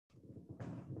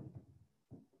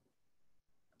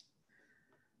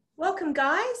Welcome,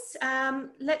 guys.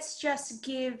 Let's just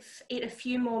give it a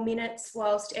few more minutes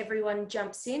whilst everyone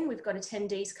jumps in. We've got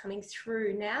attendees coming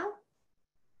through now.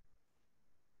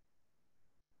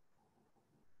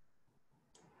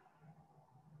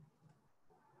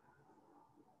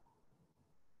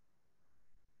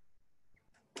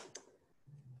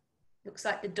 Looks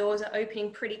like the doors are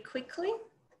opening pretty quickly.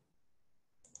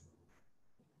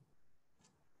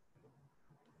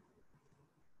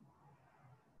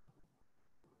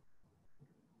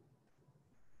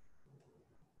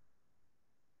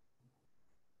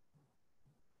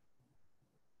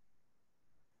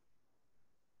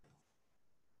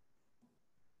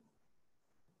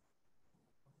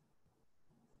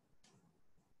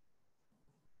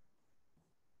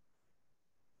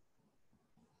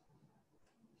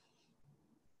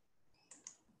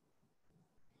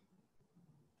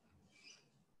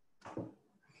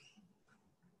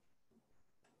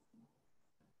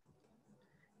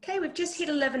 Okay, we've just hit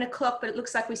 11 o'clock, but it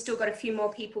looks like we've still got a few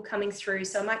more people coming through.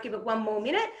 So I might give it one more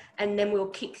minute and then we'll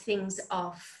kick things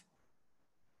off.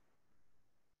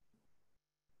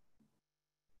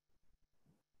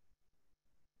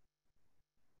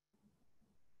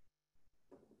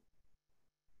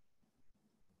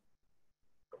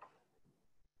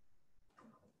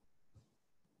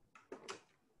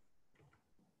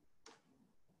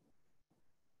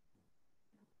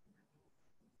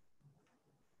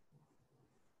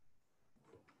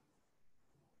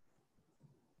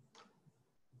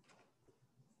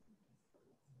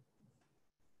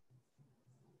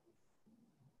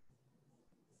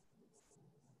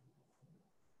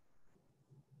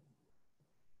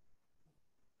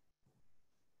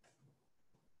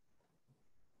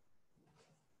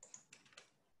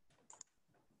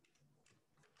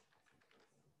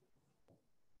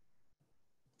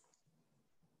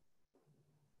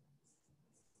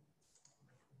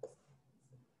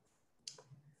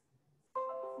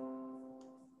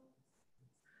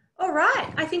 All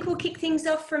right, I think we'll kick things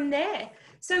off from there.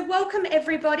 So welcome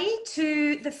everybody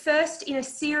to the first in a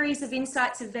series of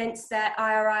Insights events that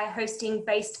IRI are hosting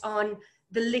based on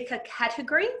the liquor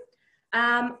category.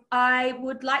 I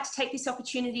would like to take this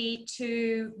opportunity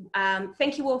to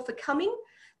thank you all for coming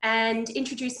and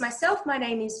introduce myself. My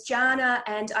name is Jana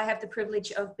and I have the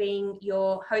privilege of being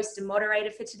your host and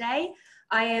moderator for today.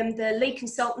 I am the lead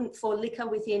consultant for liquor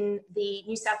within the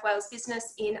New South Wales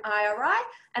business in IRI,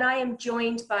 and I am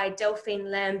joined by Delphine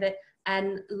Lambert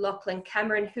and Lachlan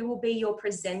Cameron, who will be your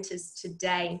presenters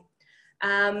today.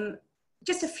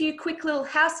 Just a few quick little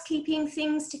housekeeping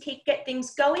things to get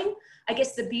things going. I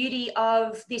guess the beauty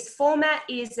of this format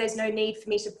is there's no need for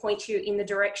me to point you in the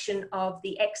direction of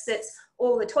the exits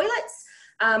or the toilets,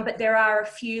 but there are a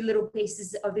few little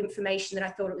pieces of information that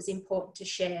I thought it was important to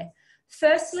share.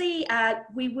 Firstly,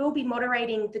 we will be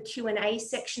moderating the Q&A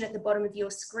section at the bottom of your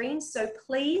screen, so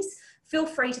please feel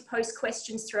free to post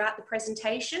questions throughout the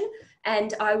presentation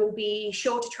and I will be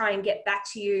sure to try and get back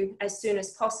to you as soon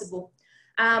as possible.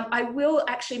 I will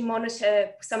actually monitor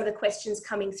some of the questions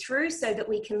coming through so that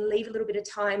we can leave a little bit of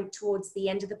time towards the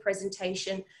end of the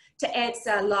presentation to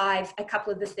answer live a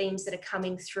couple of the themes that are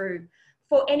coming through.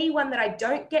 For anyone that I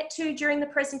don't get to during the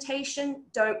presentation,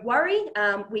 don't worry,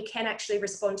 we can actually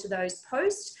respond to those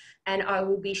posts and I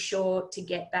will be sure to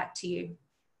get back to you.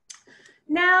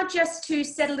 Now, just to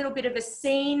set a little bit of a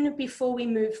scene before we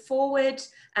move forward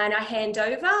and I hand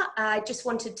over, I just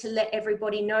wanted to let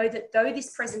everybody know that though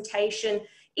this presentation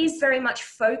is very much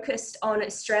focused on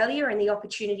Australia and the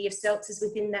opportunity of seltzers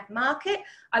within that market,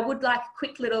 I would like a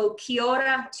quick little kia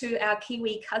ora to our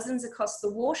Kiwi cousins across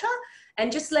the water and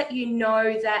just let you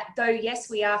know that though, yes,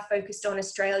 we are focused on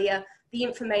Australia, the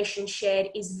information shared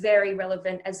is very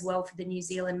relevant as well for the New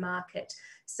Zealand market.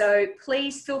 So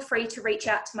please feel free to reach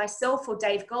out to myself or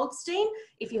Dave Goldstein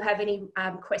if you have any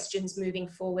questions moving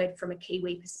forward from a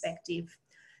Kiwi perspective.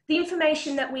 The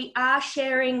information that we are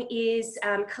sharing is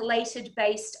collated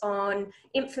based on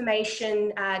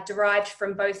information derived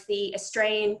from both the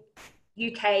Australian,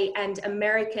 UK and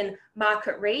American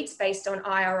market reads based on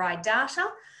IRI data,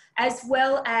 as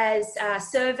well as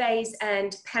surveys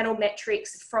and panel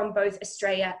metrics from both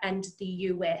Australia and the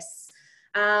US.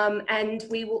 And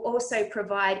we will also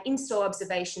provide in-store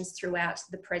observations throughout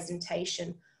the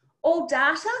presentation. All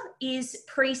data is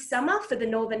pre-summer for the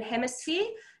Northern Hemisphere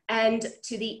and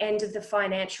to the end of the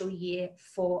financial year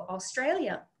for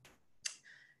Australia.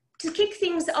 To kick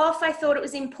things off, I thought it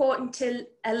was important to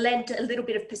lend a little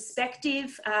bit of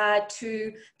perspective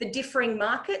to the differing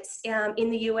markets in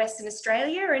the US and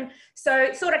Australia. And so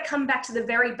I thought I'd come back to the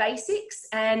very basics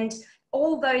and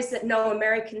all those that know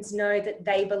Americans know that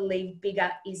they believe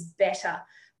bigger is better.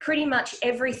 Pretty much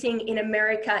everything in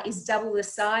America is double the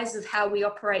size of how we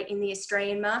operate in the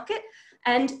Australian market.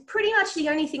 And pretty much the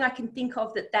only thing I can think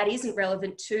of that isn't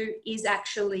relevant to is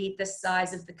actually the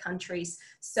size of the countries.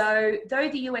 So though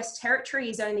the US territory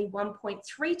is only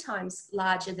 1.3 times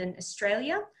larger than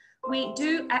Australia, we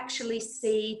do actually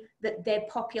see that their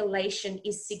population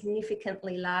is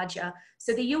significantly larger.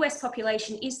 So the US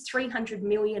population is 300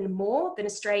 million more than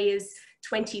Australia's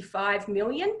 25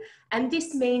 million. And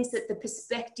this means that the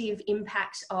perspective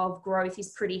impact of growth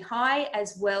is pretty high,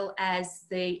 as well as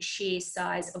the sheer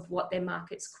size of what their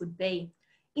markets could be.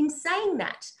 In saying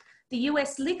that, the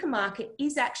US liquor market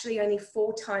is actually only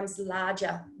 4 times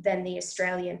larger than the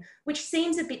Australian, which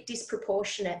seems a bit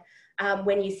disproportionate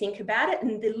when you think about it.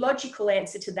 And the logical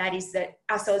answer to that is that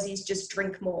us Aussies just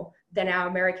drink more than our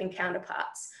American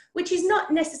counterparts, which is not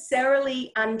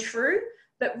necessarily untrue,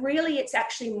 but really it's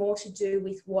actually more to do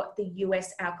with what the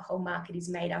US alcohol market is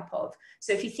made up of.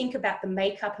 So if you think about the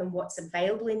makeup and what's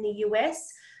available in the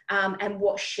US and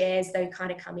what shares they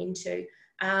kind of come into.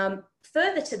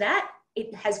 Further to that,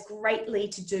 it has greatly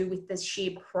to do with the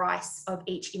sheer price of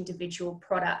each individual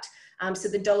product. So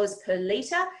the dollars per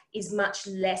litre is much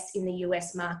less in the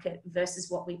US market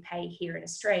versus what we pay here in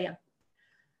Australia.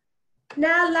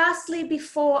 Now, lastly,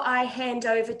 before I hand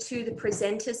over to the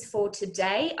presenters for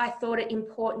today, I thought it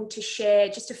important to share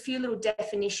just a few little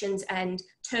definitions and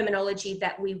terminology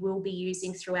that we will be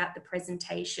using throughout the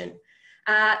presentation.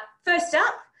 First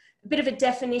up, a bit of a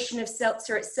definition of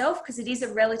seltzer itself, because it is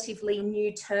a relatively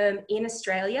new term in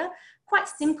Australia. Quite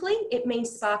simply, it means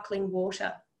sparkling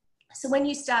water. So when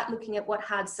you start looking at what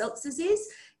hard seltzers is,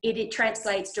 it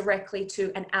translates directly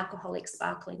to an alcoholic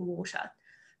sparkling water.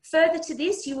 Further to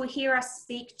this, you will hear us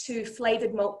speak to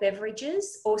flavoured malt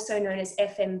beverages, also known as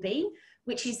FMB,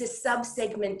 which is a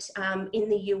sub-segment in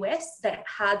the US that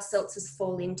hard seltzers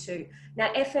fall into.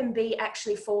 Now, FMB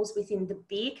actually falls within the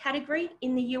beer category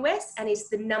in the US and is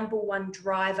the #1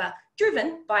 driver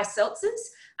driven by seltzers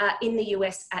in the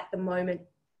US at the moment.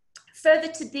 Further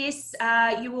to this,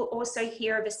 you will also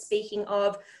hear of us speaking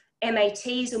of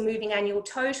MATs, or moving annual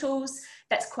totals.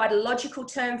 That's quite a logical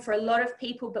term for a lot of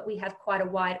people, but we have quite a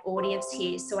wide audience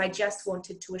here. So I just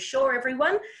wanted to assure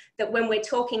everyone that when we're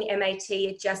talking MAT,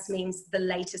 it just means the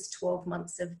latest 12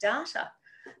 months of data.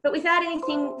 But without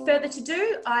anything further to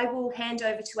do, I will hand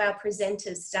over to our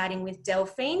presenters, starting with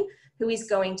Delphine, who is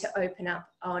going to open up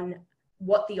on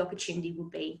what the opportunity will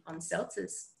be on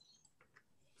seltzers.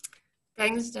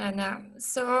 Thanks, Jana.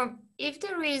 So if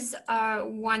there is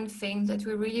one thing that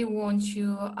we really want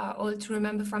you all to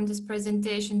remember from this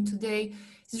presentation today,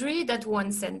 is really that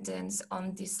one sentence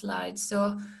on this slide.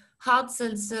 So hard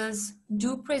seltzers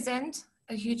do present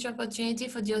a huge opportunity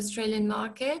for the Australian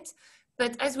market,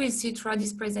 but as we'll see throughout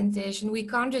this presentation, we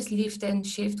can't just lift and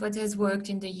shift what has worked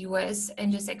in the US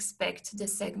and just expect the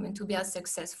segment to be as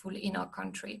successful in our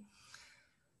country.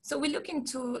 So we look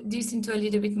into this into a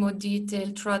little bit more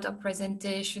detail throughout our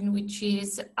presentation, which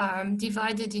is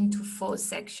divided into 4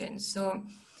 sections. So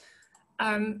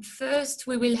first,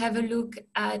 we will have a look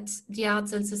at the hard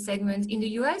seltzer segment in the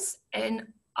US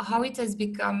and how it has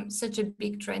become such a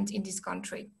big trend in this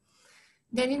country.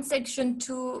 Then in section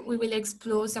 2, we will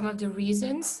explore some of the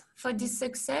reasons for this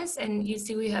success. And you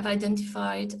see we have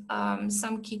identified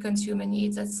some key consumer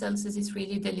needs that seltzers is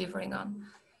really delivering on.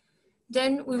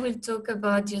 Then we will talk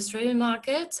about the Australian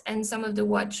market and some of the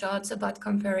watch outs about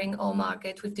comparing our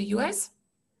market with the US.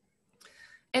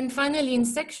 And finally, in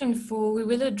section 4, we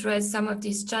will address some of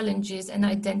these challenges and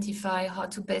identify how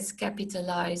to best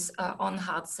capitalize on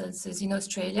hard seltzers in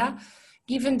Australia,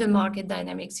 given the market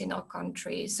dynamics in our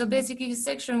country. So basically,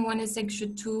 section 1 and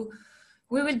section 2,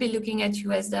 we will be looking at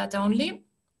US data only.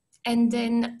 And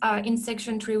then in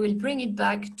section 3, we'll bring it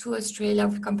back to Australia,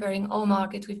 comparing our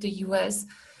market with the US.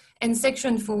 And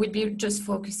section 4 will be just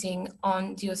focusing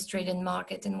on the Australian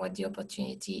market and what the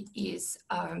opportunity is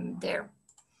there.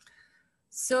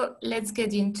 So let's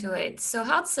get into it. So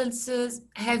hard seltzers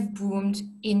have boomed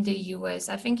in the US.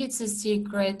 I think it's a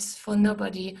secret for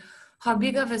nobody how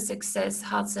big of a success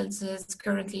hard seltzers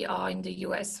currently are in the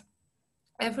US.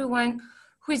 Everyone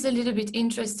who is a little bit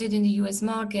interested in the US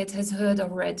market has heard or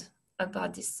read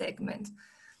about this segment.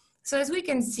 So as we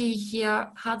can see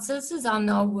here, hard seltzers are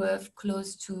now worth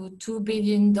close to $2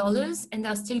 billion and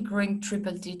are still growing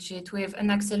triple digit with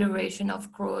an acceleration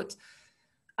of growth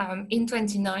in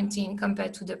 2019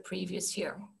 compared to the previous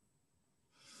year.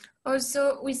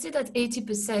 Also, we see that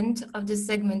 80% of the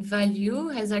segment value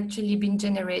has actually been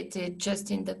generated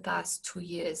just in the past 2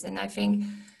 years. And I think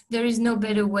there is no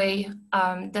better way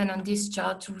than on this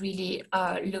chart to really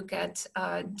look at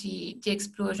the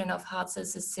explosion of hard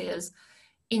seltzer sales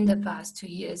in the past 2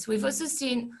 years. We've also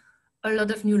seen a lot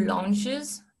of new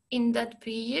launches in that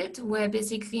period, where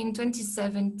basically in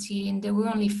 2017, there were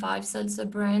only 5 seltzer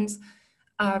brands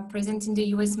present in the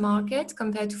US market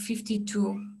compared to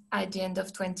 52 at the end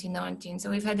of 2019. So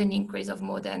we've had an increase of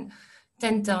more than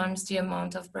 10 times the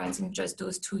amount of brands in just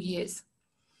those 2 years.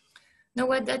 Now,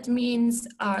 what that means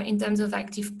in terms of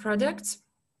active products,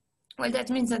 well, that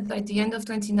means that by the end of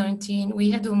 2019,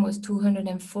 we had almost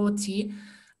 240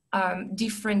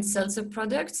 different seltzer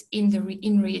products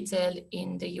in retail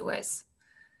in the US.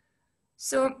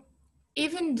 So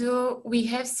even though we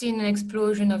have seen an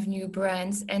explosion of new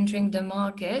brands entering the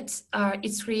market,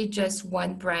 it's really just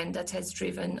one brand that has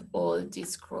driven all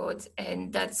this growth,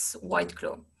 and that's White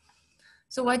Claw.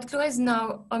 So White Claw is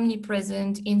now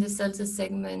omnipresent in the seltzer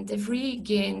segment. They've really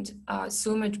gained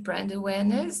so much brand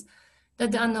awareness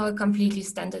that they are now a completely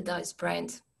standardized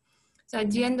brand. So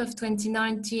at the end of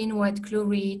 2019, White Claw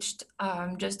reached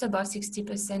just about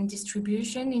 60%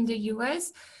 distribution in the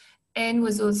US, and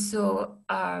was also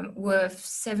worth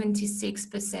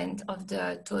 76% of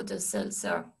the total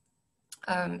seltzer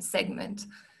segment.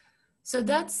 So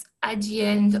that's at the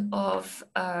end of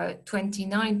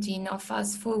 2019. Now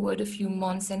fast forward a few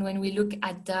months, and when we look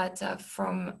at data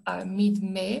from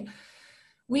mid-May,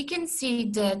 we can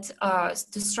see that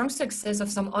the strong success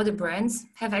of some other brands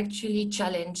have actually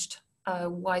challenged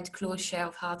White Claw share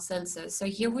of hard seltzer. So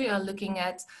here we are looking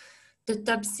at the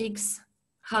top 6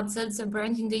 hard seltzer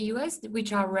brand in the US,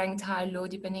 which are ranked high-low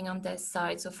depending on their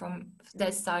size, or from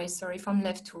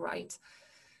left to right.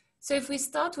 So if we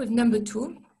start with number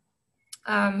 2,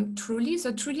 Truly.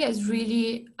 So Truly has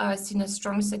really seen a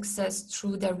strong success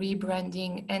through their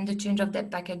rebranding and the change of their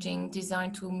packaging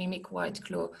designed to mimic White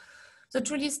Claw. So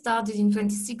Truly started in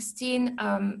 2016.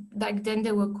 Back then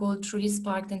they were called Truly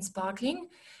Sparked and Sparkling.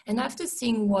 And after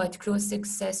seeing White Claw's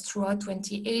success throughout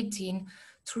 2018,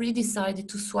 Truly decided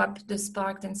to swap the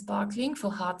Sparked and Sparkling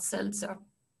for Hard Seltzer.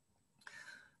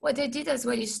 What they did as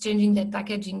well is changing their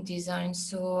packaging design.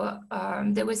 So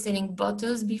they were selling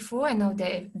bottles before, and now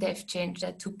they've changed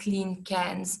that to clean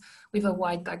cans with a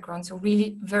white background. So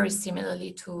really very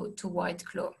similarly to White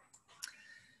Claw.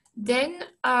 Then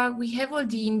we have all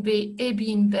the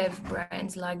AB InBev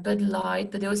brands like Bud Light,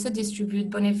 but they also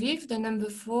distribute Bonnevive, the number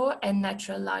 4, and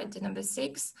Natural Light, the number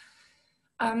 6.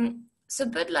 So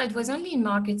Bud Light was only in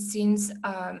market since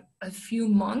a few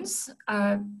months,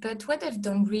 but what they've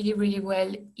done really, really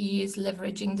well is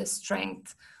leveraging the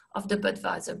strength of the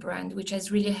Budweiser brand, which has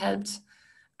really helped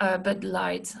Bud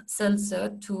Light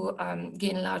Seltzer to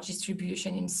gain large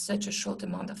distribution in such a short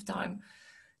amount of time.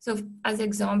 So as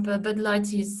example, Bud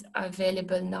Light is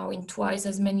available now in twice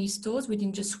as many stores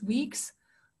within just weeks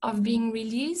of being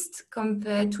released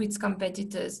compared to its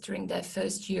competitors during their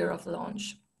first year of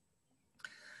launch.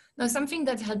 Now, something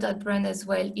that helped that brand as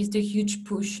well is the huge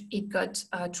push it got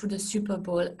through the Super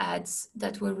Bowl ads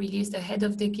that were released ahead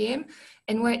of the game,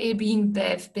 and where AB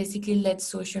InBev basically let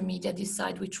social media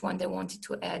decide which one they wanted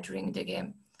to air during the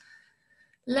game.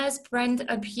 Last brand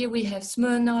up here, we have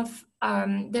Smirnoff.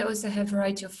 They also have a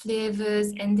variety of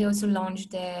flavors, and they also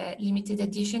launched their limited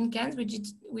edition cans,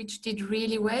 which did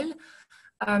really well.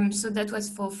 So that was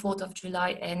for 4th of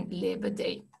July and Labor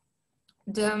Day.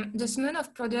 The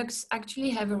Smirnoff products actually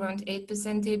have around 8%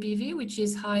 ABV, which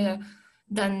is higher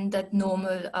than that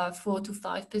normal 4 to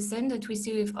 5% that we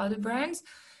see with other brands.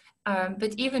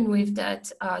 But even with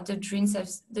that, the drinks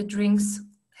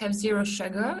have 0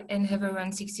 sugar and have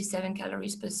around 67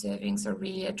 calories per serving, so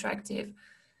really attractive.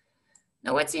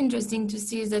 Now, what's interesting to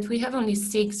see is that we have only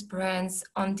 6 brands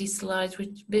on this slide,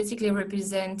 which basically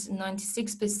represent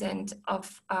 96%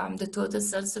 of the total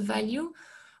seltzer value,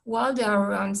 while there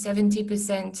are around 70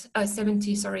 brands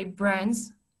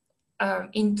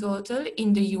in total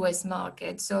in the US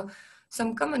market. So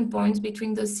some common points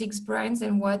between those 6 brands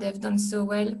and why they've done so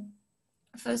well.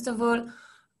 First of all,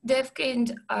 they've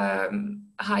gained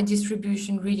high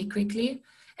distribution really quickly.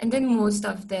 And then most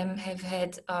of them have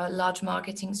had large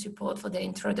marketing support for their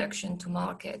introduction to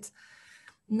market.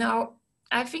 Now,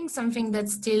 I think something that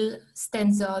still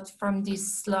stands out from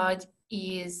this slide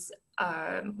is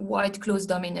White Claw's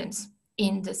dominance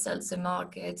in the seltzer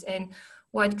market. And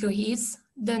White Claw is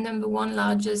the number 1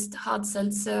 largest hard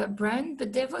seltzer brand,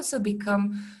 but they've also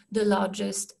become the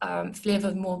largest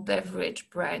flavored malt beverage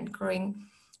brand, growing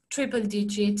triple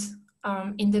digits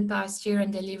in the past year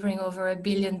and delivering over $1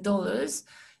 billion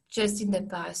just in the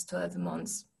past 12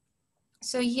 months.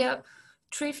 So here,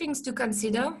 3 things to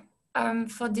consider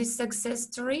for this success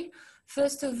story.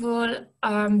 First of all,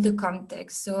 the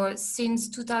context. So since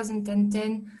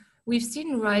 2010, we've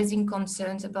seen rising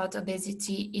concerns about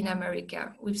obesity in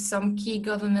America, with some key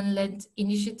government-led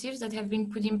initiatives that have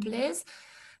been put in place.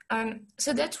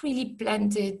 So that really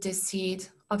planted the seed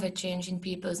of a change in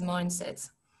people's mindsets.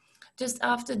 Just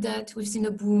after that, we've seen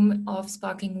a boom of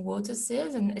sparkling water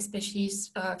sales, and especially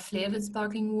flavored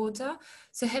sparkling water.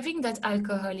 So having that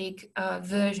alcoholic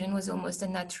version was almost a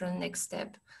natural next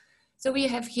step. So we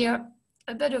have here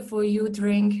a better for you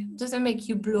drink, doesn't make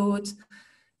you bloat,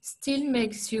 still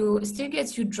gets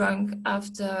you drunk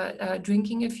after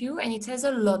drinking a few, and it has a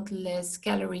lot less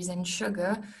calories and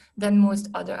sugar than most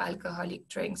other alcoholic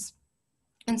drinks.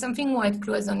 And something White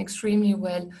Claw has done extremely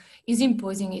well is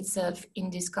imposing itself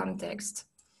in this context.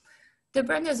 The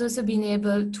brand has also been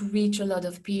able to reach a lot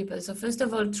of people. So first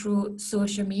of all, through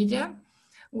social media,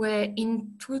 where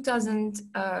in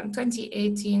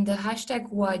 2018, the hashtag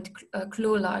White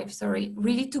Claw Life,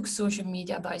 really took social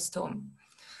media by storm.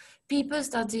 People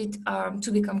started to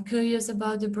become curious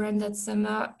about the brand that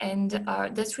summer, and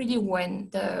that's really when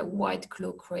the White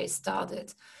Claw craze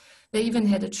started. They even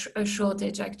had a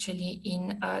shortage actually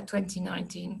in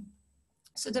 2019.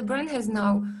 So the brand has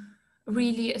now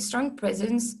really a strong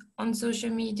presence on social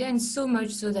media, and so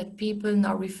much so that people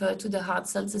now refer to the hard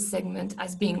seltzer segment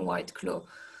as being White Claw.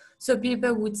 So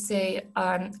people would say,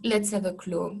 let's have a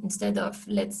claw instead of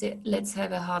let's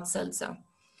have a hard seltzer.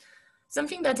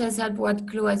 Something that has helped White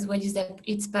Claw as well is that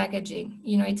its packaging.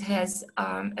 You know, it has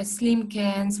a slim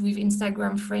cans with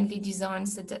Instagram-friendly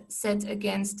designs set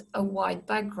against a white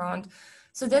background.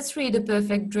 So that's really the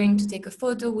perfect drink to take a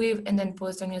photo with and then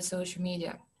post on your social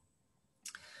media.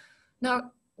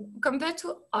 Now, compared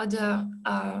to other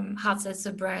hard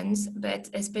seltzer brands, but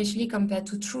especially compared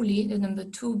to Truly, the number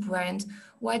 2 brand,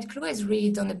 White Claw has really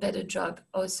done a better job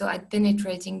also at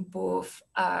penetrating both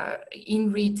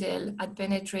in retail, at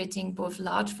penetrating both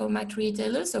large format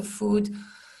retailers of food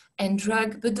and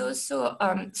drug, but also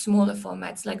smaller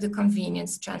formats like the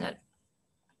convenience channel.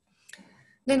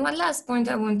 Then one last point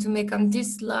I want to make on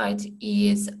this slide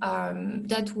is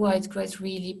that White Claw has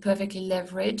really perfectly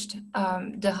leveraged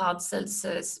the hard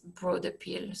seltzer's broad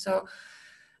appeal. So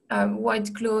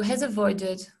White Claw has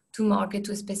avoided to market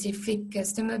to a specific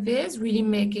customer base, really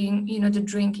making the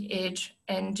drink age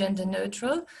and gender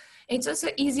neutral. It's also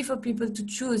easy for people to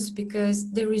choose because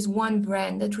there is one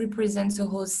brand that represents a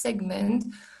whole segment.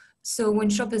 So when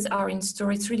shoppers are in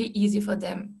store, it's really easy for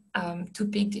them to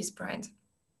pick this brand.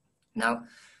 Now,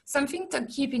 something to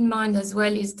keep in mind as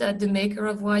well is that the maker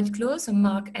of White Claw, so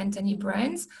Mark Anthony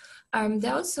Brands,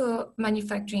 they're also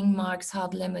manufacturing Mark's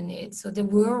Hard Lemonade. So they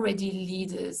were already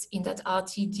leaders in that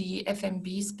RTD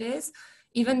FMB space,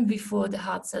 even before the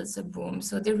hard seltzer boom.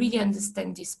 So they really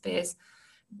understand this space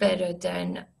better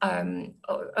than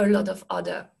a lot of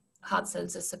other hard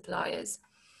seltzer suppliers.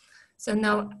 So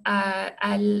now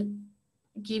I'll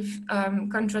give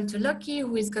control to Lucky,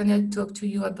 who is going to talk to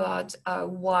you about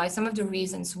why some of the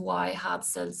reasons why hard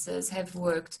seltzers have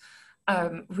worked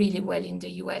really well in the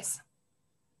US.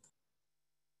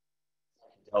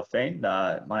 Delphine,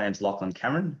 my name's Lachlan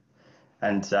Cameron,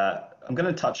 and I'm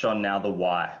going to touch on now the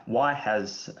why. Why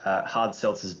has hard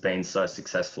seltzers been so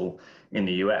successful in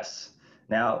the US?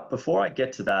 Now, before I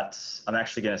get to that, I'm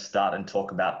actually going to start and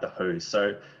talk about the who.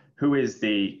 So who is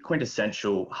the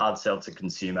quintessential hard seltzer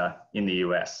consumer in the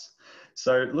US?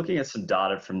 So looking at some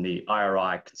data from the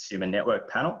IRI Consumer Network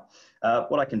panel,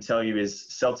 what I can tell you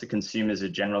is seltzer consumers are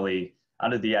generally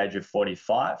under the age of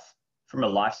 45. From a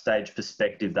life stage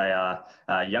perspective, they are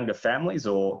younger families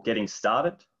or getting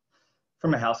started.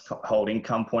 From a household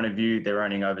income point of view, they're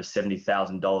earning over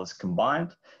 $70,000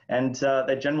 combined, and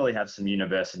they generally have some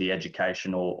university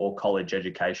education or college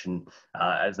education,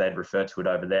 as they'd refer to it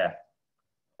over there.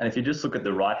 And if you just look at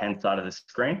the right-hand side of the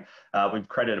screen, we've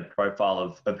created a profile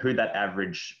of who that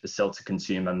average seltzer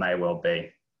consumer may well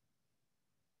be.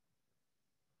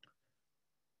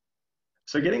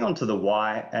 So getting on to the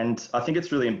why, and I think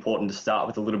it's really important to start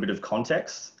with a little bit of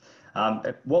context.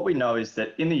 What we know is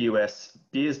that in the US,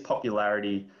 beer's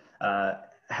popularity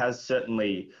has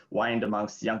certainly waned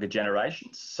amongst younger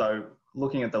generations. So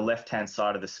looking at the left-hand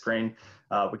side of the screen,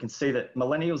 we can see that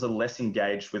millennials are less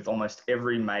engaged with almost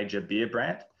every major beer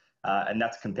brand, and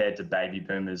that's compared to baby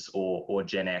boomers or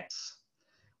Gen X.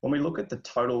 When we look at the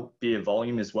total beer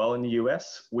volume as well in the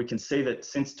US, we can see that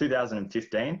since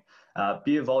 2015,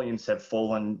 beer volumes have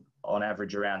fallen on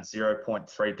average around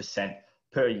 0.3%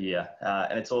 per year.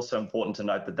 And it's also important to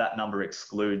note that that number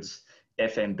excludes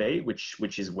FMB,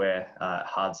 which is where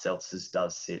hard seltzers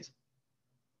does sit.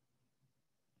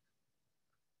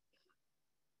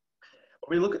 When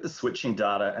We look at the switching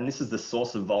data, and this is the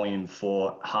source of volume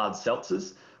for hard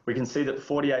seltzers. We can see that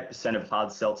 48% of hard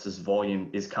seltzers volume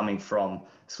is coming from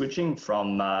switching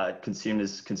from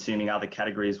consumers consuming other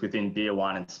categories within beer,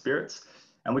 wine, and spirits.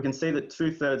 And we can see that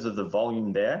 2/3 of the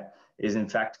volume there is in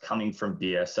fact coming from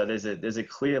beer. So there's a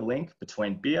clear link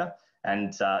between beer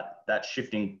and that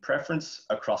shifting preference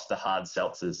across to hard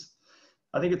seltzers.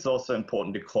 I think it's also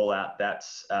important to call out that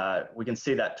we can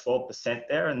see that 12%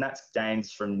 there, and that's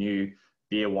gains from new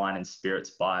beer, wine, and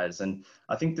spirits buyers. And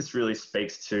I think this really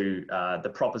speaks to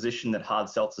the proposition that Hard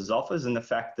Seltzers offers and the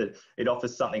fact that it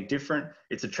offers something different.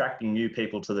 It's attracting new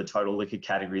people to the total liquor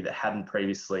category that hadn't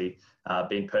previously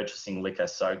been purchasing liquor.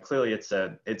 So clearly it's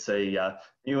a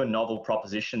new and novel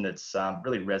proposition that's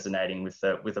really resonating with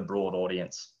a broad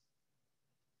audience.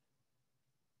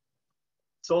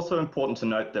 It's also important to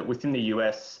note that within the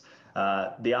US,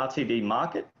 the RTD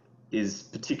market is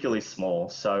particularly small.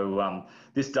 So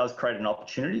this does create an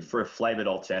opportunity for a flavored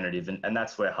alternative, and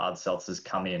that's where hard seltzers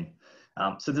come in.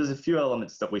 So there's a few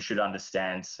elements that we should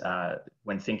understand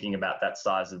when thinking about that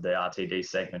size of the RTD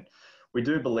segment. We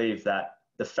do believe that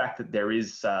the fact that there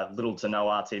is little to no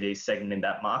RTD segment in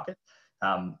that market,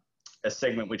 a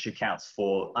segment which accounts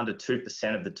for under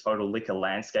 2% of the total liquor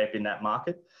landscape in that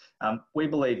market, we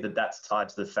believe that that's tied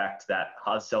to the fact that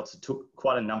hard seltzer took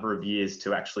quite a number of years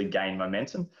to actually gain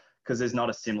momentum, because there's not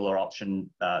a similar option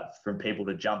for people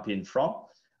to jump in from.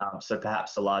 So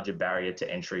perhaps a larger barrier to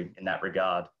entry in that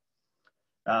regard.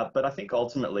 But I think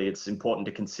ultimately it's important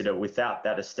to consider, without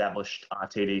that established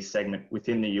RTD segment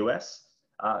within the US,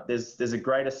 there's a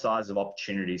greater size of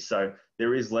opportunity. So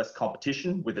there is less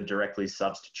competition with a directly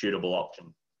substitutable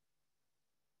option.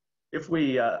 If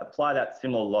we apply that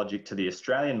similar logic to the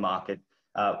Australian market,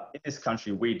 in this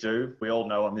country, we all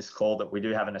know on this call that we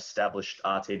do have an established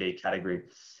RTD category,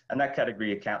 and that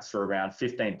category accounts for around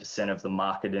 15% of the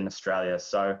market in Australia.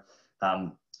 So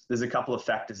there's a couple of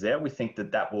factors there. We think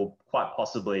that that will quite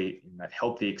possibly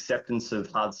help the acceptance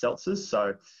of hard seltzers.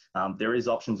 So there is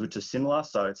options which are similar.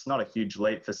 So it's not a huge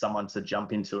leap for someone to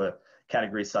jump into a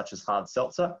category such as hard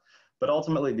seltzer. But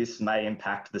ultimately, this may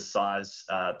impact the size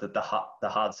that the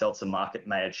hard seltzer market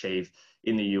may achieve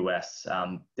in the US.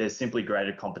 There's simply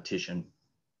greater competition.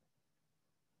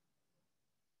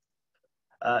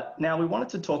 Now, we wanted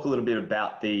to talk a little bit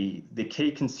about the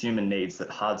key consumer needs that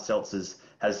hard seltzers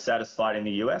has satisfied in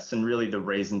the US, and really the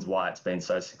reasons why it's been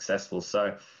so successful.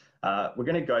 So we're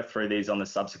going to go through these on the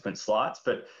subsequent slides,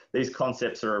 but these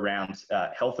concepts are around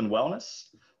health and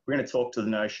wellness. We're going to talk to the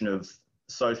notion of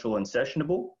social and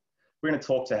sessionable. We're going to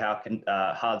talk to how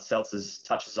hard seltzers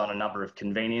touches on a number of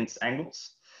convenience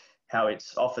angles, how it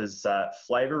offers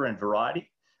flavor and variety.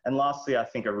 And lastly, I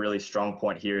think a really strong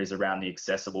point here is around the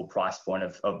accessible price point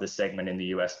of the segment in the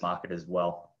US market as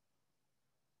well.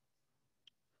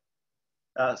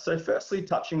 So firstly,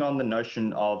 touching on the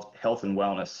notion of health and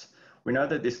wellness. We know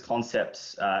that this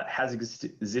concept has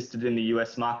existed in the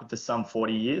US market for some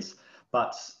 40 years,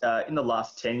 but in the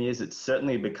last 10 years, it's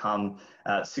certainly become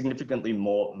significantly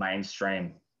more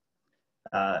mainstream.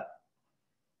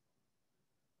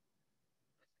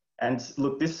 And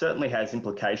look, this certainly has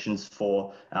implications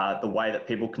for the way that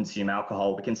people consume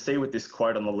alcohol. We can see with this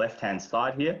quote on the left-hand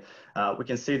side here, we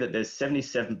can see that there's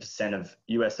 77% of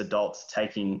US adults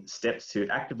taking steps to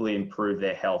actively improve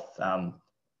their health.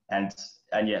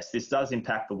 And yes, this does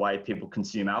impact the way people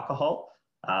consume alcohol.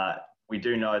 We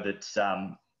do know that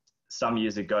some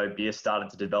years ago, beer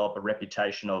started to develop a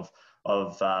reputation of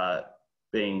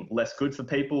being less good for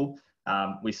people.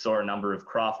 We saw a number of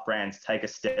craft brands take a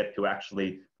step to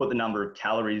actually put the number of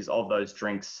calories of those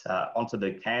drinks onto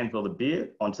the cans or the beer,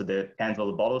 onto the cans or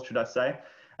the bottles, should I say.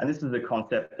 And this is a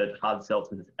concept that Hard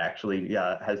Seltzer actually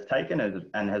has taken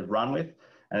and has run with,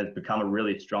 and has become a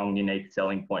really strong, unique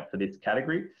selling point for this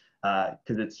category,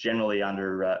 because it's generally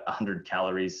under 100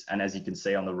 calories. And as you can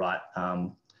see on the right,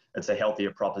 it's a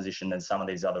healthier proposition than some of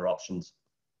these other options.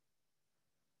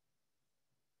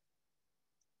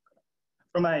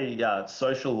 From a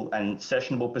social and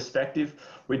sessionable perspective,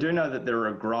 we do know that there are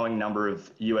a growing number of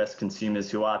US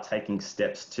consumers who are taking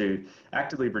steps to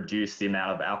actively reduce the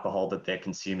amount of alcohol that they're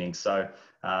consuming. So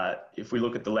if we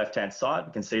look at the left-hand side,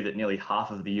 we can see that nearly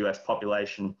half of the US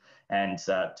population and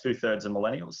 2/3 of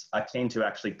millennials are keen to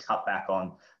actually cut back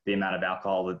on the amount of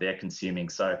alcohol that they're consuming.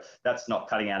 So that's not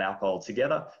cutting out alcohol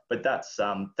altogether, but that's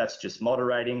just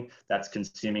moderating. That's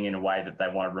consuming in a way that they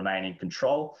want to remain in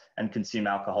control and consume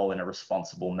alcohol in a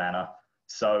responsible manner.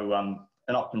 So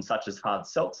an option such as Hard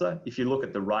Seltzer. If you look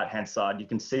at the right-hand side, you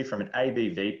can see from an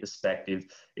ABV perspective,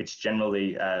 it's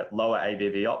generally a lower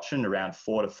ABV option, around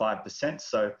 4 to 5%.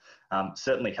 So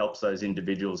certainly helps those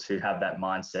individuals who have that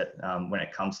mindset when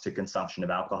it comes to consumption of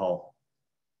alcohol.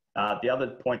 The other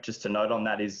point just to note on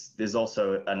that is there's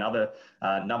also another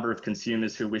number of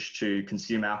consumers who wish to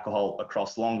consume alcohol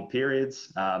across longer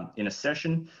periods in a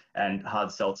session, and Hard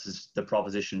Seltzers, the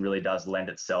proposition really does lend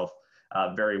itself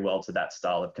very well to that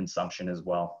style of consumption as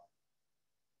well.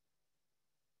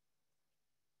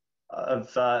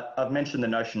 I've mentioned the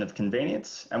notion of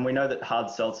convenience, and we know that Hard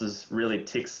Seltzers really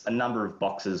ticks a number of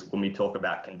boxes when we talk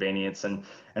about convenience, and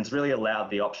it's really allowed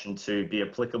the option to be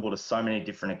applicable to so many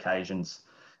different occasions.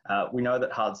 We know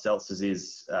that Hard Seltzers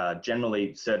is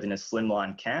generally served in a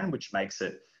slimline can, which makes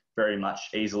it very much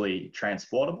easily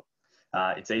transportable.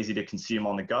 It's easy to consume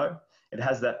on the go. It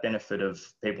has that benefit of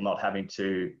people not having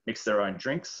to mix their own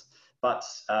drinks. But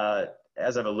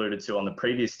as I've alluded to on the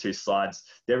previous two slides,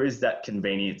 there is that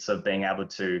convenience of being able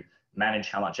to manage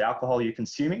how much alcohol you're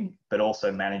consuming, but also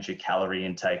manage your calorie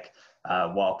intake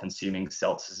while consuming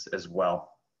seltzers as well.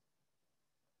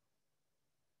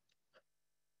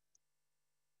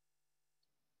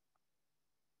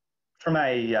 From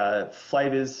a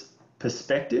flavors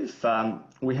perspective,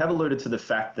 we have alluded to the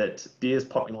fact that beer's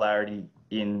popularity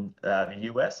in the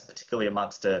US, particularly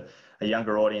amongst a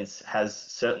younger audience, has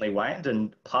certainly waned,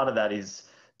 and part of that is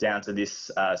down to this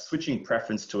switching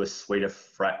preference to a sweeter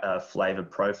flavor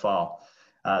profile.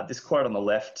 This quote on the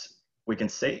left, we can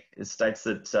see, it states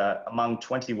that among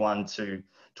 21 to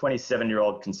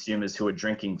 27-year-old consumers who are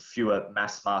drinking fewer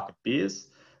mass market beers,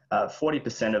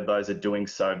 40% of those are doing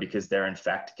so because they're in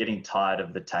fact getting tired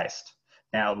of the taste.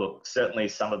 Now, look, certainly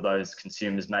some of those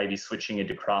consumers may be switching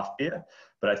into craft beer,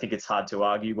 but I think it's hard to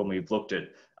argue when we've looked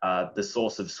at the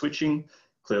source of switching.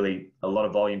 Clearly, a lot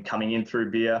of volume coming in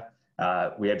through beer.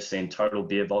 We have seen total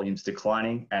beer volumes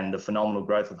declining, and the phenomenal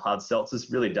growth of Hard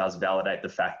Seltzers really does validate the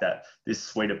fact that this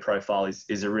sweeter profile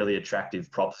is a really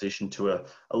attractive proposition to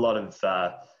a lot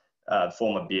of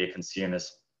former beer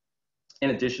consumers. In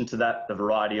addition to that, the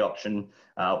variety option,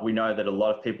 we know that a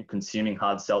lot of people consuming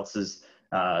Hard Seltzers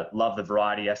love the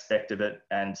variety aspect of it,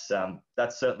 and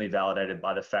that's certainly validated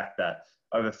by the fact that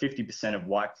over 50% of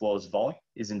White Claw's volume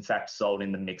is in fact sold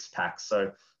in the mixed packs.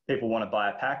 So people want to buy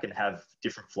a pack and have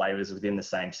different flavors within the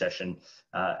same session.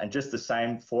 And just the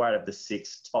same, 4 out of the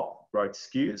 6 top growth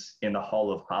SKUs in the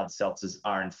whole of Hard Seltzers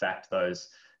are in fact those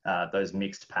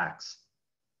mixed packs.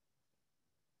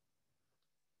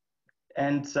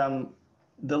 And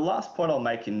the last point I'll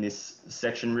make in this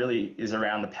section really is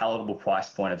around the palatable price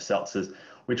point of seltzers,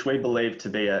 which we believe to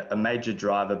be a major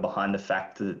driver behind the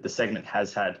fact that the segment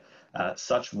has had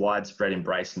such widespread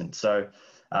embracement. So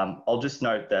I'll just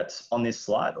note that on this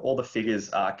slide, all the figures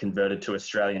are converted to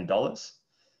Australian dollars.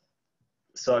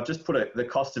 So I've just put the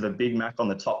cost of a Big Mac on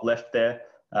the top left there.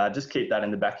 Just keep that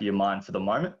in the back of your mind for the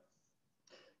moment.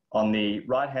 On the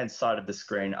right-hand side of the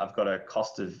screen, I've got a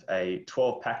cost of a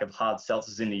 12-pack of Hard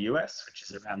Seltzers in the US, which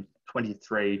is around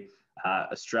 23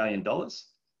 Australian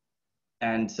dollars.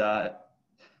 And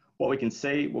what we can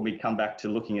see when we come back to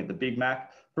looking at the Big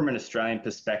Mac, from an Australian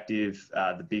perspective,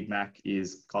 the Big Mac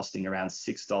is costing around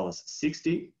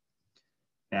 $6.60.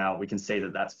 Now, we can see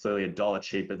that that's clearly $1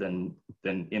 cheaper than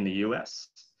in the US.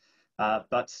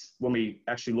 But when we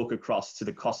actually look across to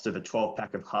the cost of a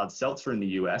 12-pack of Hard Seltzer in the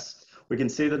US, we can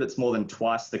see that it's more than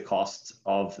twice the cost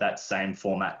of that same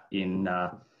format in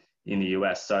the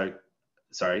US. So,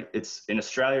 sorry, it's in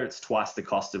Australia, it's twice the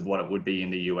cost of what it would be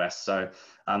in the US. So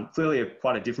clearly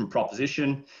quite a different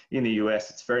proposition. In the US,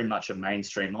 it's very much a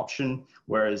mainstream option,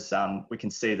 whereas we can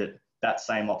see that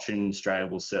same option in Australia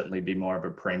will certainly be more of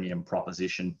a premium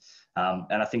proposition.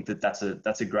 And I think that's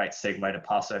a great segue to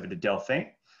pass over to Delphine,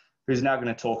 who's now going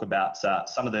to talk about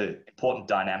some of the important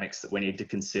dynamics that we need to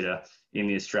consider in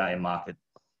the Australian market.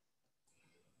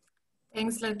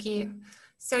 Thanks, Loki.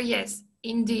 So yes,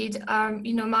 indeed,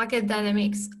 market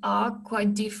dynamics are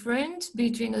quite different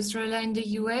between Australia and the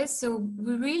US. So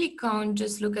we really can't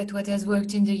just look at what has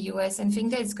worked in the US and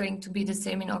think that it's going to be the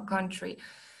same in our country.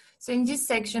 So in this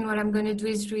section, what I'm going to do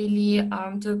is really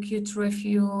talk you through a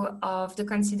few of the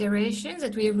considerations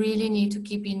that we really need to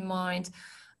keep in mind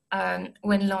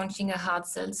when launching a Hard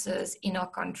Seltzers in our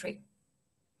country.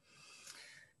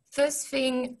 First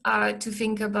thing to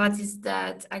think about is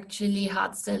that actually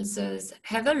Hard Seltzers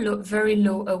have a very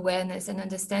low awareness and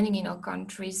understanding in our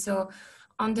country. So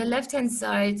on the left-hand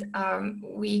side,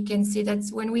 we can see that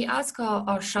when we ask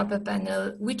our shopper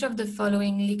panel, which of the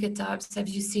following liquor types have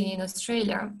you seen in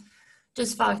Australia?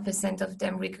 Just 5% of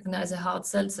them recognize a Hard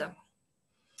Seltzer.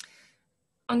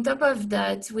 on top of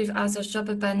that, we've asked our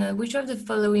shopper panel, which of the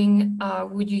following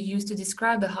would you use to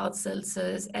describe a hard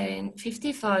seltzers? And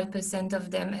 55%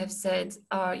 of them have said,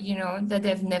 that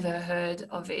they've never heard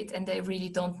of it and they really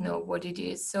don't know what it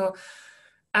is. So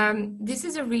this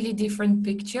is a really different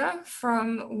picture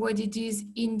from what it is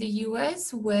in the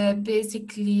US, where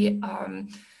basically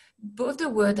both the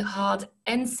word hard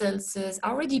and seltzers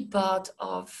are already part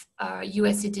of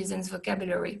US citizens'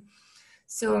 vocabulary.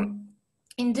 So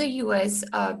in the US,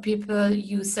 people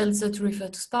use seltzer to refer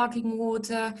to sparkling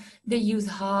water. They use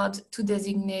hard to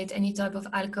designate any type of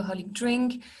alcoholic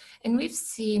drink. And we've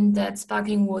seen that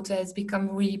sparkling water has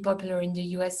become really popular in the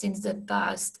US since the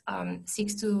past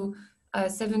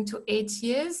 7 to 8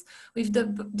 years, with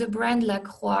the brand La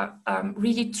Croix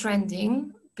really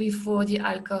trending before the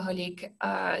alcoholic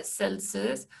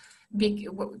seltzers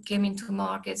came into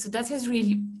market. So that has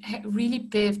really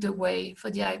paved the way for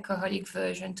the alcoholic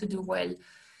version to do well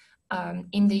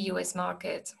in the US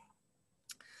market.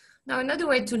 Now, another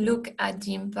way to look at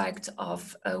the impact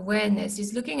of awareness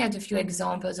is looking at a few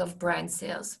examples of brand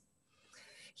sales.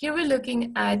 Here we're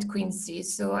looking at Quincy.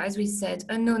 So as we said,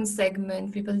 unknown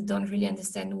segment, people don't really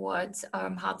understand what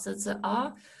hard seltzer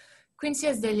are. Quincy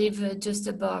has delivered just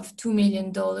above $2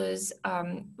 million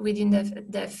within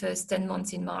their first 10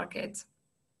 months in market.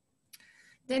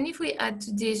 Then if we add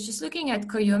to this, just looking at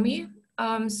Koyomi,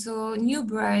 so new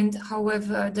brand,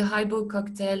 however, the highball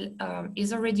cocktail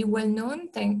is already well known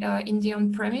in the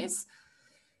on-premise.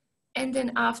 And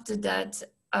then after that,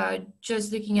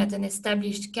 just looking at an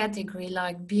established category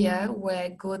like beer,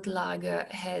 where Goat Lager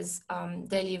has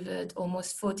delivered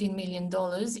almost $14 million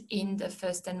in the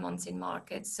first 10 months in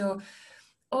market. So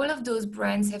all of those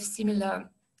brands have similar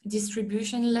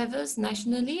distribution levels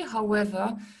nationally.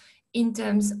 However, in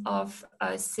terms of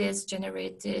sales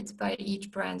generated by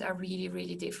each brand are really,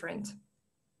 really different.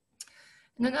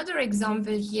 And another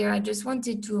example here I just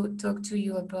wanted to talk to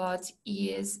you about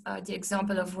is the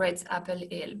example of Red's Apple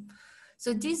Ale.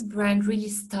 So this brand really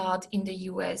started in the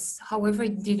US. However,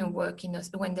 it didn't work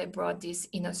when they brought this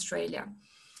in Australia.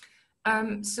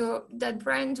 So that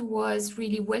brand was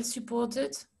really well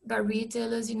supported by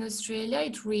retailers in Australia.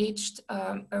 It reached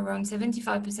around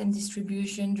 75%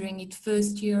 distribution during its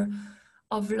first year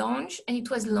of launch, and it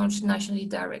was launched nationally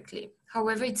directly.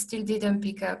 However, it still didn't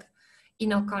pick up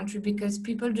in our country because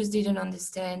people just didn't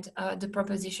understand the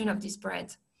proposition of this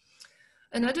brand.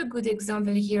 Another good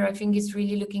example here, I think, is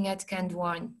really looking at canned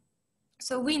wine.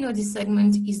 So we know this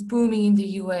segment is booming in the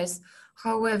US.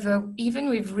 However, even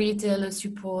with retailer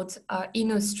support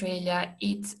in Australia,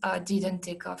 it didn't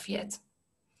take off yet.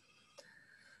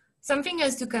 Something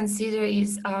else to consider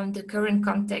is the current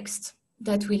context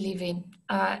that we live in.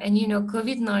 And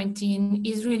COVID-19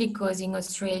 is really causing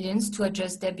Australians to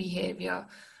adjust their behavior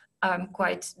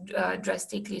quite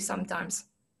drastically sometimes.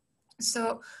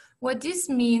 So what this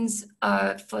means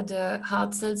for the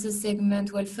hard seltzer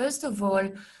segment, well, first of all,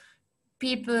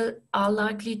 people are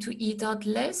likely to eat out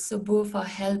less, so both for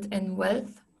health and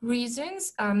wealth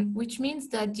reasons, which means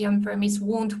that the on-premise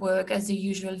won't work as the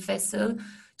usual vessel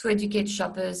to educate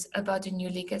shoppers about a new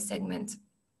liquor segment.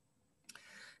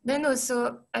 Then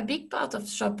also, a big part of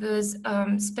shoppers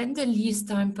spend the least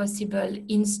time possible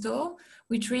in store,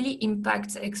 which really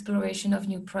impacts exploration of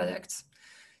new products.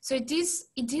 So it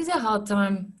is a hard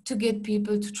time to get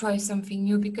people to try something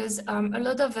new because a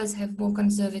lot of us have more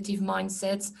conservative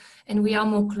mindsets and we are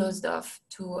more closed off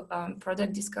to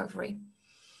product discovery.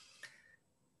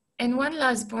 And one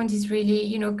last point is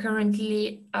really,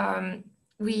 currently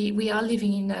we are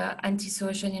living in an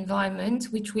antisocial environment,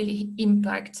 which will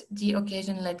impact the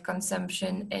occasion-led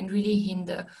consumption and really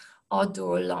hinder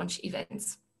outdoor launch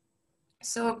events.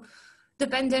 So the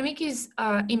pandemic is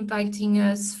impacting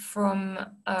us from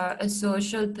a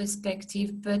social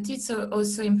perspective, but it's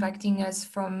also impacting us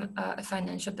from a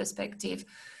financial perspective,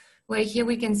 where here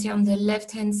we can see on the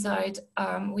left-hand side,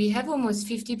 we have almost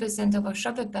 50% of our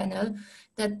shopper panel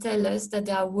that tell us that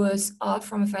they are worse off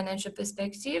from a financial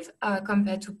perspective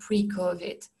compared to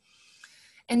pre-COVID.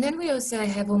 And then we also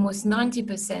have almost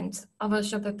 90% of our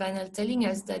shopper panel telling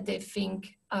us that they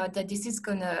think that this is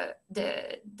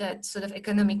that sort of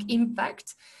economic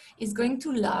impact is going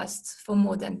to last for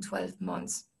more than 12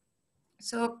 months.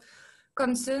 So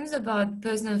concerns about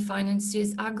personal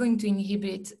finances are going to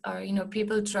inhibit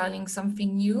people trying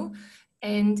something new.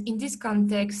 And in this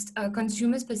context,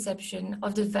 consumers' perception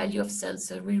of the value of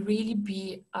seltzer will really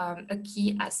be a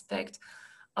key aspect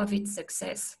of its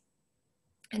success.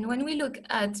 And when we look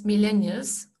at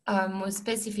millennials, more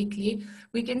specifically,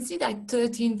 we can see that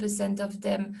 13% of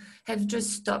them have just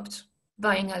stopped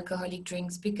buying alcoholic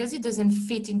drinks because it doesn't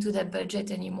fit into their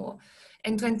budget anymore.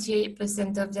 And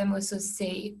 28% of them also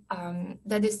say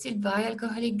that they still buy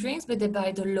alcoholic drinks, but they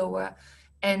buy the lower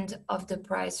end of the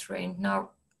price range.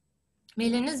 Now,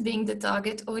 millennials being the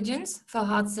target audience for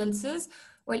hard seltzers,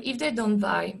 well, if they don't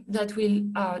buy, that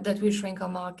will shrink our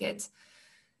market.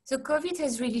 So COVID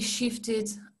has really shifted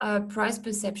price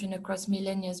perception across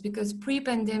millennials, because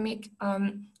pre-pandemic,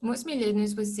 most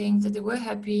millennials were saying that they were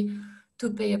happy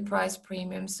to pay a price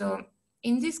premium. So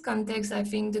in this context, I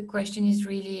think the question is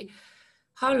really,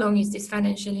 how long is this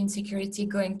financial insecurity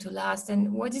going to last,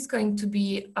 and what is going to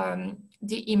be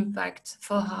the impact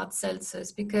for hard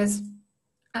seltzers? Because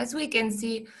as we can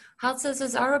see, hard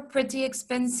seltzers are a pretty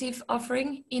expensive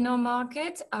offering in our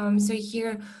market. So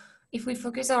here, if we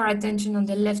focus our attention on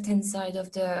the left-hand side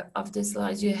of the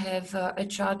slide, you have a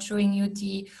chart showing you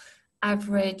the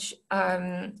average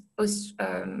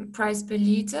price per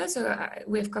liter. So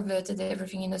we've converted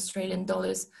everything in Australian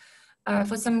dollars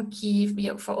for some key,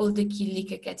 for all the key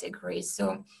liquor categories.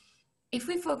 So if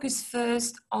we focus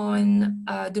first on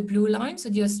the blue line, so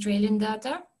the Australian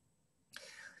data,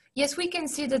 yes, we can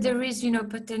see that there is,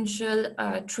 potential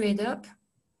trade up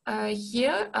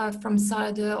here from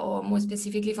cider, or more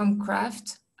specifically from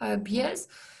craft beers,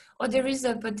 or there is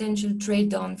a potential trade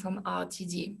down from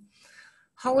RTD.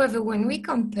 However, when we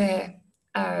compare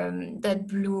that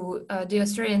blue, the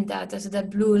Australian data, so that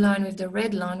blue line with the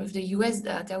red line with the US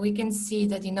data, we can see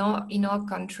that in our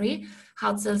country,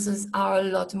 hard seltzers are a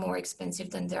lot more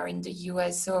expensive than they are in the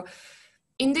US. So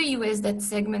in the US, that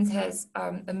segment has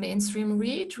a mainstream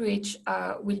reach, which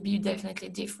will be definitely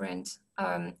different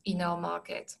in our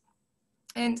market.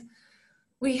 And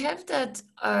we have that,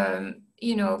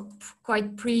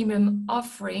 quite premium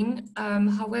offering.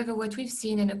 However, what we've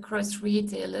seen across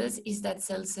retailers is that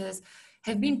seltzers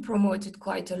have been promoted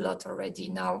quite a lot already.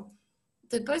 Now,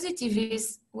 the positive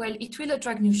is, well, it will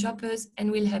attract new shoppers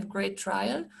and will have great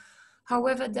trial.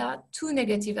 However, there are two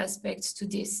negative aspects to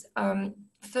this.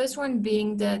 First one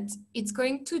being that it's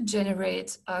going to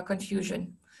generate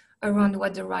confusion around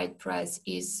what the right price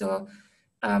is. So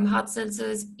hard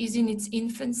seltzers is in its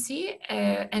infancy,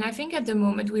 and I think at the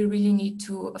moment we really need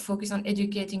to focus on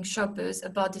educating shoppers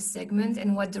about the segment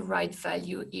and what the right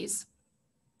value is.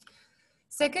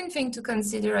 Second thing to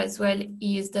consider as well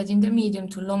is that in the medium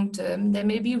to long term, there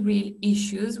may be real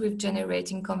issues with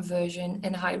generating conversion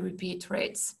and high repeat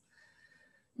rates.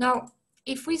 Now,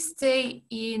 if we stay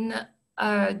in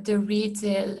the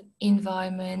retail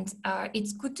environment,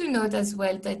 it's good to note as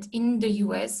well that in the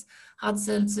US, hard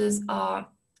seltzers are,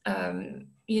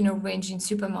 ranged in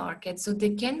supermarkets. So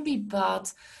they can be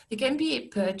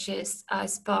purchased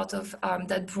as part of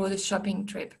that broader shopping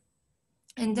trip.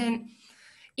 And then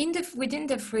within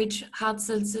the fridge, hard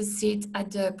seltzers sit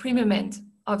at the premium end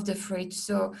of the fridge.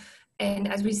 So, and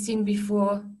as we've seen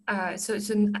before, they are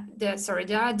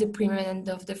at the premium end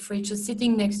of the fridge, so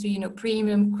sitting next to,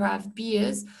 premium craft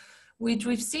beers, which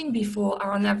we've seen before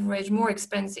are on average more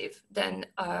expensive than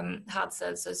hard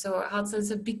seltzer. So hard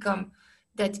seltzer become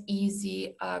that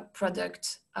easy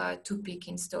product to pick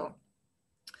in store.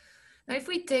 Now, if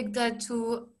we take that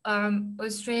to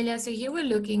Australia, so here we're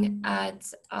looking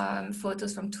at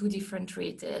photos from two different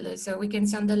retailers. So we can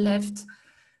see on the left,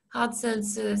 hard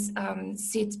seltzers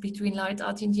sit between light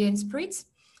RTD and spritz.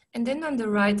 And then on the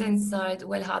right-hand side,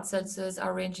 well, hard seltzers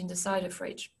are ranged in the cider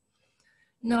fridge.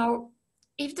 Now,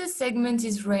 if the segment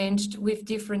is ranged with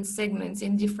different segments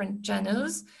in different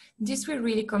channels, this will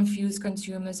really confuse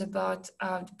consumers about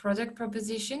the product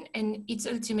proposition, and it's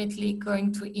ultimately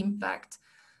going to impact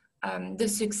the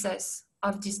success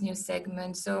of this new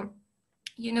segment. So,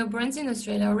 brands in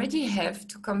Australia already have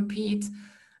to compete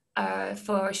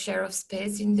for a share of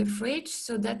space in the fridge.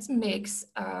 So that makes,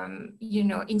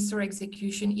 in-store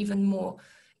execution even more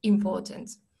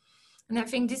important. And I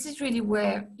think this is really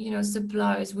where,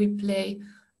 suppliers will play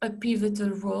a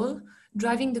pivotal role,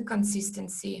 driving the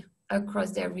consistency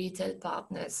across their retail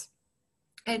partners.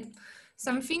 And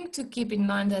something to keep in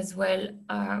mind as well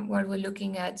while we're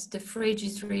looking at the fridge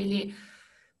is really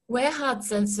where hard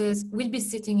seltzers will be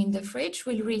sitting in the fridge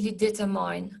will really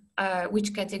determine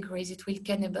which categories it will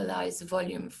cannibalize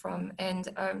volume from. And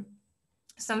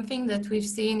something that we've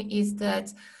seen is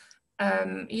that,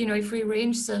 if we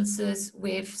range seltzers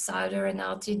with cider and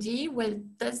RTD, well,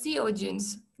 that's the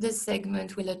audience the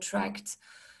segment will attract.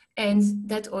 And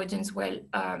that audience, well,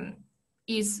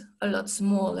 is a lot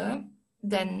smaller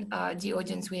than the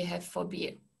audience we have for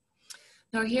beer.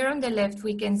 Now here on the left,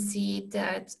 we can see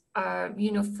that,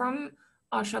 from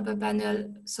our shopper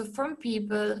panel, so from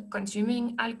people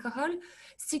consuming alcohol,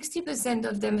 60%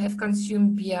 of them have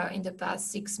consumed beer in the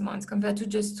past 6 months, compared to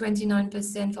just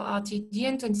 29% for RTD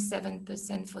and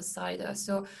 27% for cider.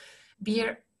 So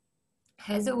beer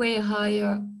has a way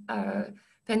higher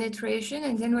penetration.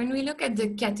 And then when we look at the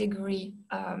category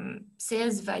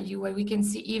sales value, where we can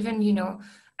see even,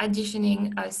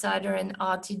 additioning cider and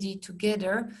RTD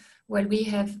together, well, we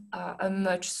have a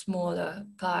much smaller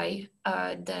pie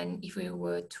than if we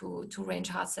were to range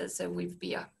hard seltzer with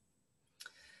beer.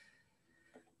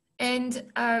 And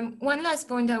one last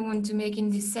point I want to make in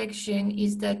this section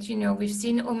is that, we've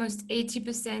seen almost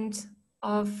 80%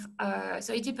 of,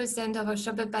 80% of our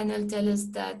shopper panel tell us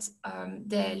that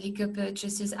their liquor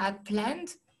purchases are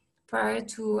planned prior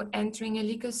to entering a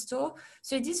liquor store.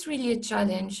 So it is really a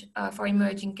challenge for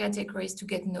emerging categories to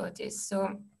get noticed.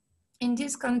 So in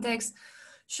this context,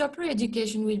 shopper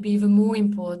education will be even more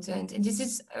important. And this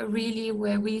is really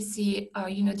where we see,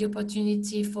 the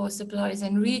opportunity for suppliers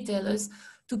and retailers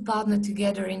to partner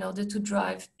together in order to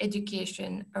drive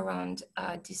education around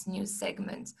this new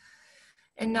segment.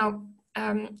 And now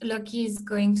Lucky is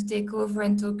going to take over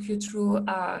and talk you through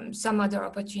some other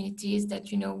opportunities that,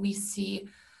 we see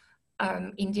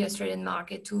in the Australian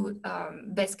market to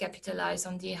best capitalize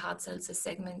on the hard seltzer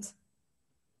segment.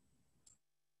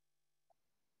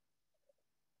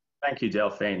 Thank you,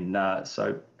 Delphine.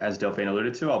 So as Delphine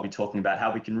alluded to, I'll be talking about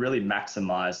how we can really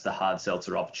maximise the hard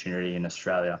seltzer opportunity in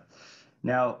Australia.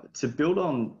 Now, to build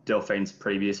on Delphine's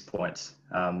previous points,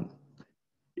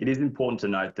 it is important to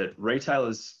note that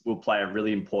retailers will play a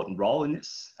really important role in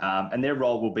this, and their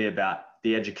role will be about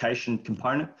the education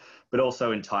component, but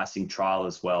also enticing trial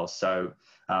as well. So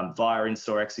via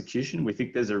in-store execution, we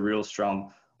think there's a real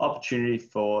strong opportunity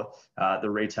for the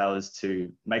retailers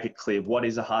to make it clear what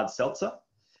is a hard seltzer,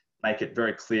 make it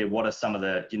very clear what are some of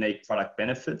the unique product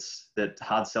benefits that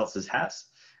hard seltzers has,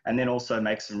 and then also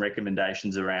make some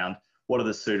recommendations around what are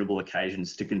the suitable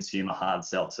occasions to consume a hard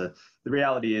seltzer. The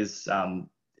reality is,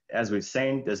 as we've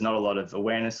seen, there's not a lot of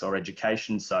awareness or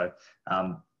education, so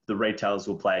the retailers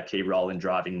will play a key role in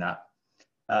driving that.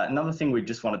 Another thing we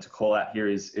just wanted to call out here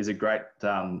is a great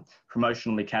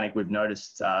promotional mechanic we've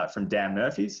noticed from Dan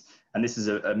Murphy's, and this is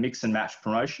a mix and match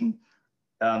promotion,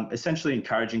 essentially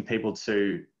encouraging people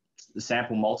to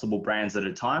sample multiple brands at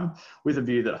a time with a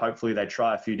view that hopefully they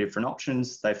try a few different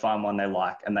options, they find one they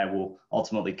like, and they will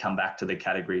ultimately come back to the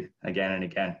category again and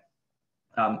again.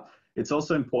 It's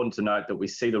also important to note that we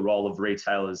see the role of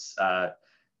retailers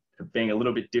being a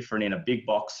little bit different in a big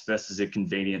box versus a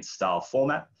convenience style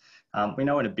format. We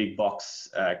know in a big box,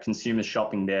 consumers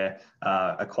shopping there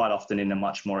are quite often in a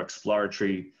much more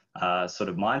exploratory sort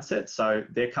of mindset. So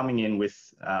they're coming in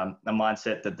with a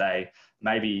mindset that they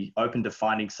may be open to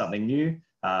finding something new.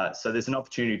 So there's an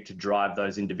opportunity to drive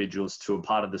those individuals to a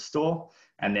part of the store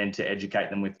and then to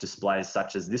educate them with displays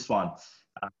such as this one.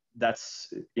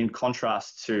 That's in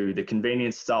contrast to the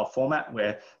convenience style format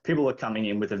where people are coming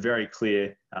in with a very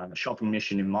clear shopping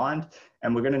mission in mind.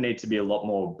 And we're going to need to be a lot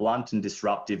more blunt and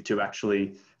disruptive to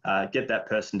actually get that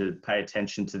person to pay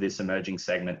attention to this emerging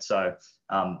segment. So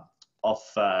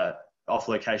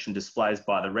off-location displays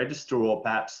by the register, or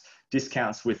perhaps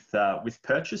discounts with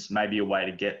purchase may be a way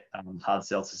to get hard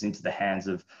seltzers into the hands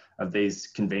of these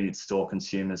convenience store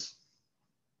consumers.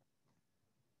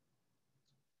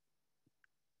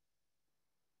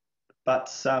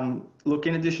 But look,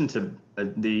 in addition to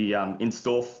the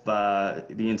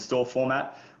in-store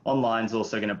format, online is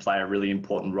also going to play a really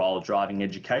important role driving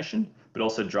education, but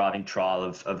also driving trial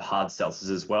of hard seltzers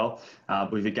as well.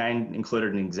 We've again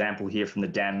included an example here from the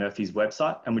Dan Murphy's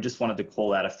website, and we just wanted to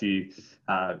call out a few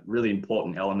really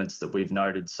important elements that we've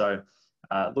noted. So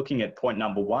looking at point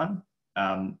number one,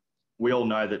 we all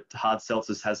know that hard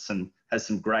seltzers has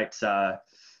some great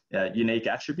unique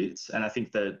attributes, and I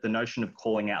think the notion of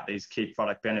calling out these key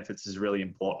product benefits is really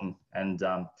important and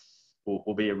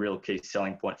will be a real key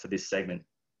selling point for this segment.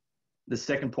 The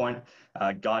second point,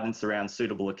 guidance around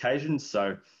suitable occasions.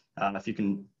 So if you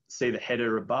can see the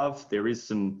header above, there is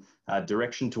some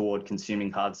direction toward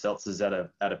consuming hard seltzers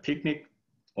at a picnic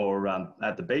or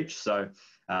at the beach. So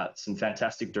some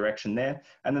fantastic direction there.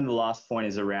 And then the last point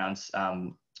is around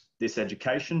this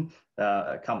education,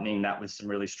 accompanying that with some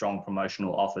really strong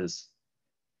promotional offers.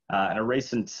 And a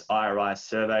recent IRI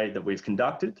survey that we've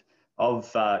conducted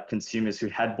of consumers who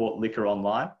had bought liquor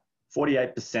online,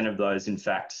 48% of those, in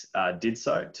fact, did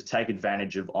so to take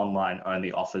advantage of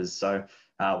online-only offers. So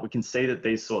we can see that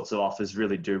these sorts of offers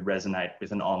really do resonate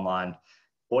with an online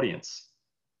audience.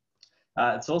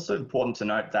 It's also important to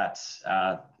note that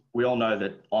we all know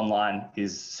that online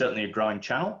is certainly a growing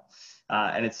channel,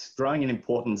 and it's growing in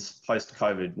importance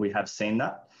post-COVID. We have seen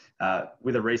that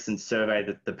with a recent survey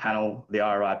that the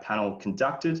IRI panel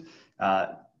conducted.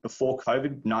 Before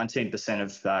COVID, 19%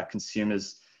 of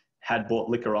consumers had bought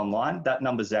liquor online. That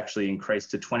number's actually increased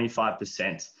to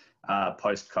 25%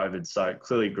 post-COVID, so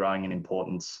clearly growing in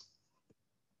importance.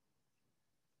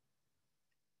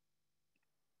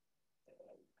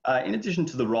 In addition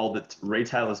to the role that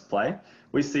retailers play,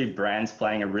 we see brands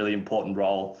playing a really important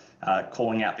role,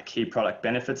 calling out the key product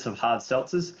benefits of hard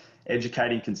seltzers,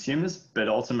 educating consumers, but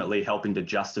ultimately helping to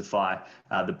justify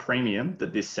the premium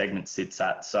that this segment sits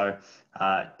at. So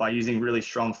by using really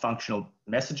strong functional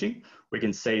messaging, we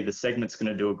can see the segment's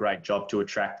going to do a great job to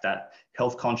attract that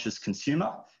health-conscious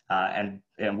consumer, and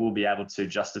we'll be able to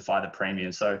justify the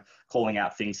premium. So calling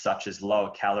out things such as lower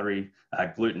calorie,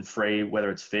 gluten-free, whether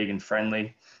it's vegan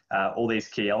friendly, all these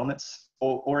key elements,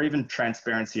 or even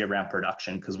transparency around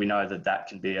production, because we know that that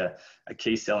can be a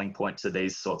key selling point to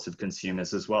these sorts of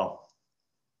consumers as well.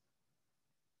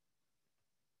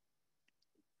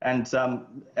 And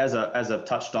as I've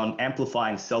touched on,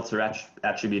 amplifying seltzer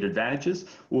attribute advantages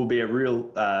will be a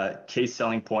real key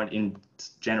selling point in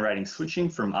generating switching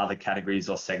from other categories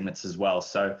or segments as well.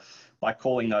 So by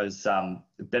calling those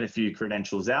better for you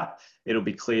credentials out, it'll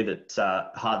be clear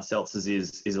that hard seltzers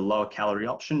is a lower calorie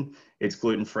option, it's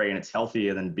gluten-free and it's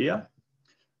healthier than beer,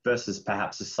 versus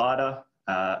perhaps a cider.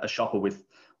 A shopper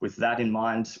with that in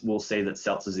mind will see that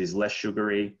seltzers is less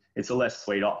sugary, it's a less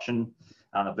sweet option.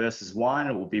 Versus wine,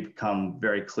 it will become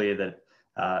very clear that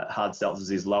hard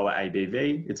seltzers is lower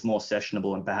ABV, it's more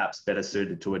sessionable and perhaps better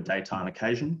suited to a daytime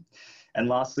occasion. And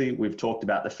lastly, we've talked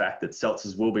about the fact that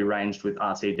seltzers will be ranged with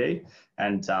RTD,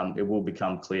 and it will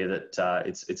become clear that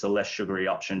it's a less sugary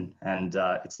option, and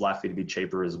it's likely to be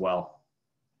cheaper as well.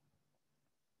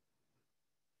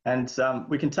 And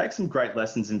we can take some great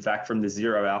lessons, in fact, from the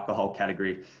zero alcohol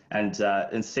category. And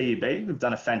CEB have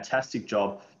done a fantastic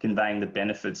job conveying the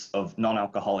benefits of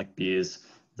non-alcoholic beers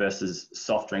versus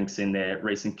soft drinks in their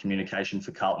recent communication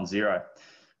for Carlton Zero.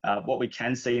 What we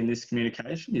can see in this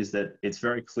communication is that it's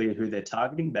very clear who they're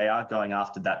targeting. They are going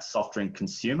after that soft drink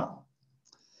consumer.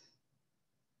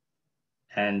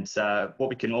 And what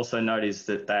we can also note is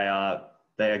that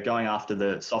they are going after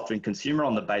the soft drink consumer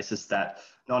on the basis that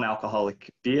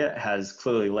non-alcoholic beer has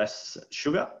clearly less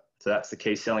sugar. So that's the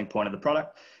key selling point of the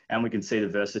product. And we can see the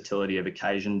versatility of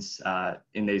occasions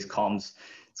in these comms.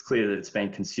 It's clear that it's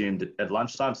being consumed at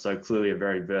lunchtime, so clearly a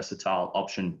very versatile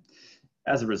option.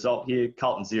 As a result here,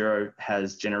 Carlton Zero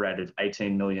has generated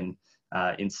 18 million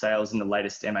in sales in the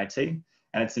latest MAT, and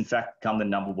it's in fact become the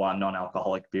 #1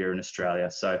 non-alcoholic beer in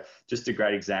Australia. So just a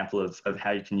great example of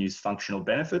how you can use functional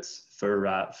benefits for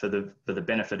the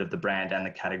benefit of the brand and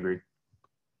the category.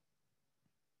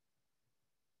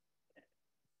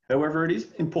 However, it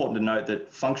is important to note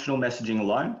that functional messaging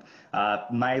alone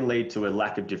may lead to a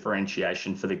lack of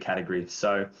differentiation for the category.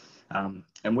 So,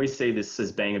 and we see this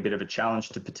as being a bit of a challenge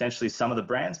to potentially some of the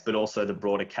brands, but also the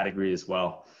broader category as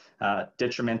well.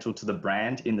 Detrimental to the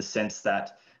brand in the sense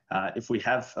that if we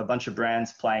have a bunch of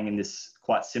brands playing in this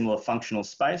quite similar functional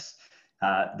space,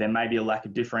 there may be a lack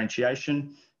of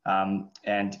differentiation,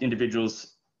 and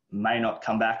individuals may not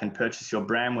come back and purchase your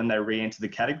brand when they re-enter the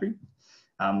category.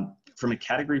 From a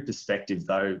category perspective,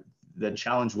 though, the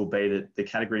challenge will be that the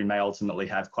category may ultimately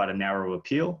have quite a narrow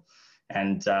appeal,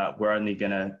 and we're only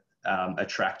going to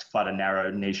attract quite a narrow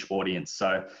niche audience.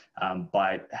 So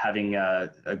by having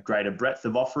a greater breadth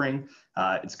of offering,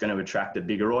 it's going to attract a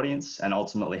bigger audience and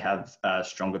ultimately have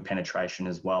stronger penetration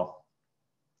as well.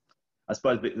 I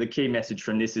suppose the key message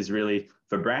from this is really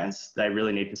for brands, they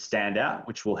really need to stand out,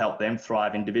 which will help them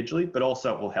thrive individually, but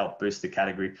also it will help boost the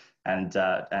category and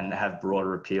have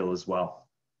broader appeal as well.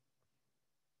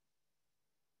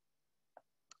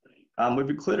 We've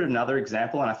included another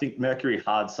example, and I think Mercury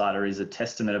Hard Cider is a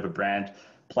testament of a brand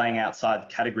playing outside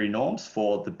category norms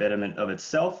for the betterment of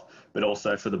itself, but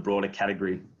also for the broader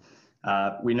category.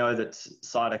 We know that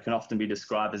cider can often be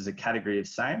described as a category of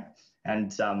same,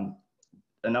 and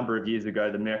a number of years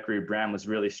ago, the Mercury brand was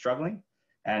really struggling,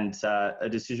 and a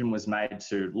decision was made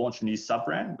to launch a new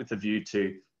sub-brand with a view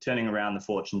to turning around the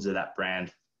fortunes of that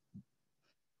brand.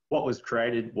 What was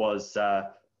created was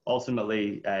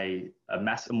ultimately a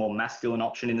more masculine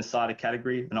option in the cider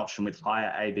category, an option with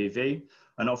higher ABV,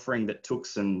 an offering that took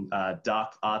some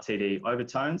dark RTD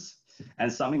overtones,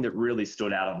 and something that really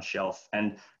stood out on shelf.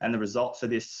 And the result for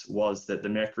this was that the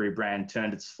Mercury brand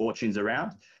turned its fortunes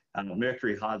around.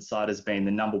 Mercury Hard Cider has been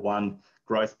the #1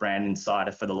 growth brand in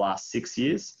cider for the last 6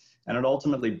 years, and it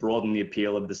ultimately broadened the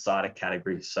appeal of the cider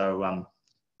category. So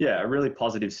yeah, a really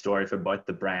positive story for both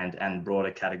the brand and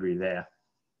broader category there.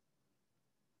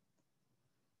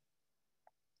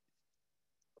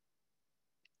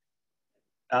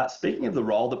 Speaking of the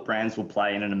role that brands will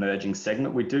play in an emerging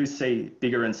segment, we do see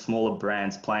bigger and smaller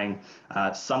brands playing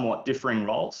somewhat differing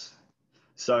roles.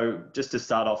 So just to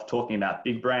start off talking about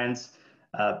big brands,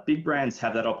 big brands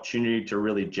have that opportunity to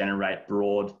really generate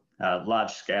broad,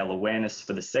 large-scale awareness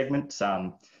for the segment,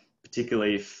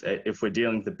 particularly if we're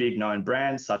dealing with the big known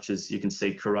brands, such as you can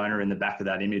see Corona in the back of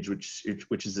that image,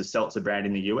 which is a seltzer brand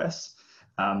in the US.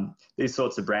 These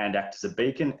sorts of brands act as a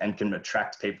beacon and can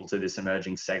attract people to this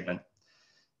emerging segment.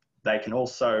 They can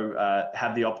also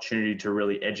have the opportunity to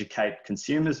really educate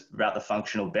consumers about the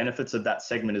functional benefits of that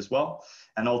segment as well,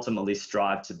 and ultimately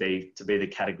strive to be the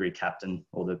category captain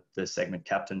or the segment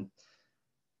captain.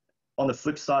 On the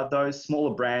flip side though,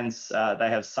 smaller brands, they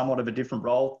have somewhat of a different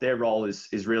role. Their role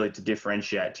is really to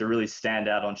differentiate, to really stand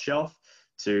out on shelf,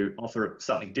 to offer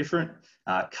something different,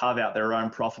 carve out their own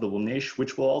profitable niche,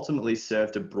 which will ultimately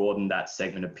serve to broaden that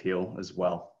segment appeal as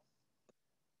well.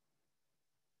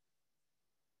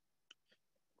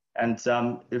 And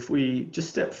if we just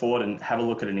step forward and have a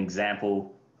look at an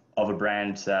example of a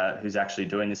brand who's actually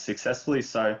doing this successfully.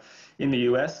 So in the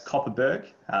US, Kopparberg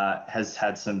has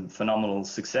had some phenomenal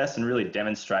success and really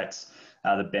demonstrates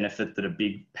the benefit that a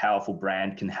big, powerful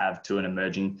brand can have to an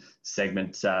emerging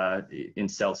segment in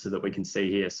seltzer that we can see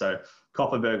here. So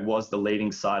Kopparberg was the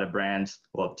leading cider brand,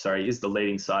 is the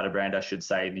leading cider brand, I should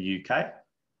say, in the UK.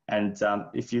 And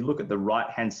if you look at the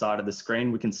right-hand side of the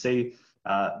screen, we can see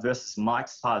versus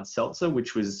Mike's Hard Seltzer,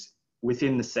 which was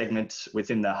within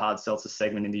the hard seltzer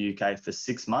segment in the UK for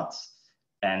 6 months.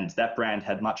 And that brand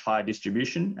had much higher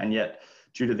distribution. And yet,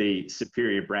 due to the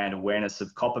superior brand awareness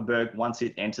of Kopparberg, once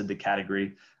it entered the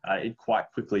category, it quite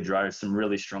quickly drove some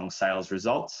really strong sales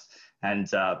results and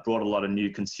brought a lot of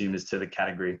new consumers to the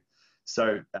category.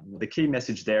 So the key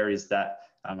message there is that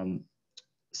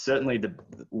certainly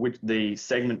the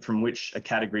segment from which a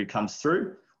category comes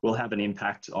through will have an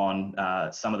impact on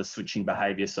some of the switching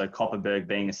behaviour. So Kopparberg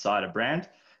being a cider brand,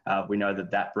 we know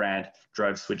that brand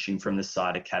drove switching from the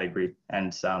cider category.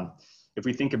 And if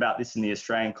we think about this in the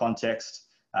Australian context,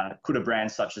 could a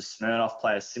brand such as Smirnoff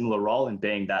play a similar role in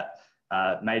being that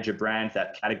major brand,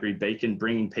 that category beacon,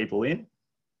 bringing people in?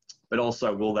 But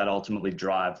also, will that ultimately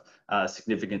drive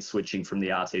significant switching from the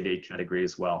RTD category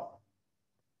as well?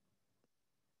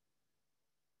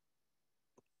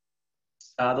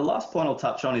 The last point I'll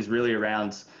touch on is really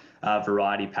around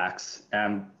variety packs.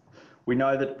 We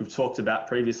know that we've talked about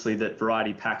previously that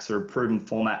variety packs are a proven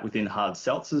format within hard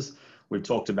seltzers. We've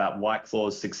talked about White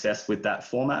Claw's success with that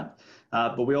format,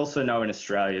 but we also know in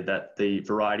Australia that the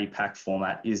variety pack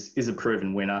format is a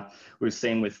proven winner. We've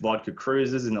seen with vodka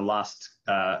cruises in the last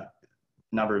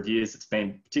number of years, it's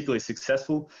been particularly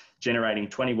successful, generating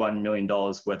 $21 million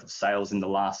worth of sales in the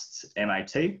last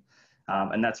MAT.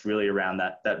 And that's really around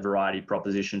that variety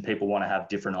proposition. People want to have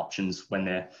different options when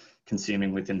they're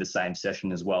consuming within the same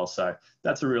session as well. So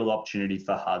that's a real opportunity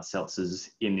for hard seltzers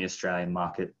in the Australian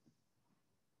market.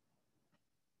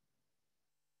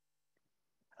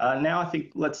 Now I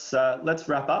think let's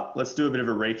wrap up. Let's do a bit of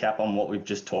a recap on what we've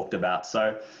just talked about.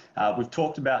 So we've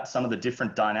talked about some of the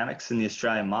different dynamics in the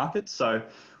Australian market. So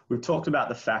we've talked about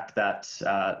the fact that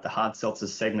the hard seltzer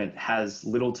segment has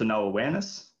little to no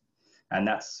awareness, and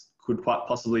could quite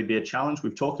possibly be a challenge.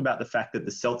 We've talked about the fact that the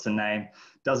seltzer name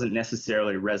doesn't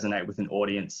necessarily resonate with an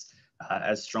audience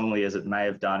as strongly as it may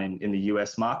have done in the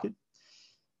US market.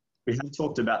 We have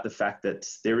talked about the fact that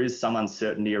there is some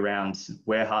uncertainty around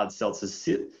where hard seltzers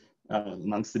sit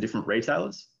amongst the different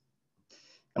retailers.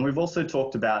 And we've also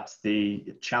talked about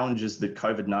the challenges that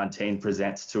COVID-19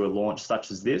 presents to a launch such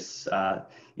as this,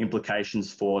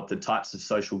 implications for the types of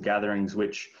social gatherings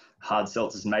which hard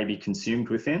seltzers may be consumed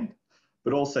within,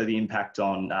 but also the impact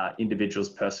on individuals'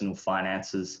 personal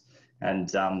finances and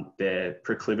their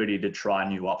proclivity to try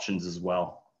new options as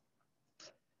well.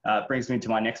 Brings me to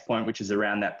my next point, which is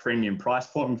around that premium price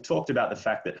point. We've talked about the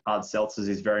fact that hard seltzers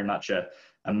is very much a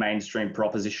mainstream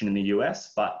proposition in the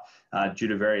US, but due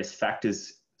to various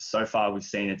factors, so far we've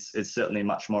seen it's certainly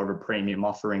much more of a premium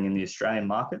offering in the Australian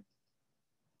market.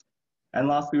 And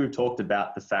lastly, we've talked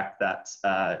about the fact that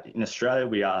in Australia,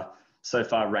 we are so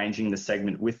far ranging the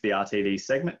segment with the RTD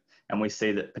segment, and we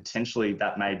see that potentially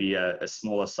that may be a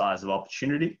smaller size of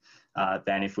opportunity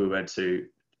than if we were to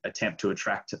attempt to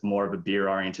attract more of a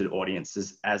beer-oriented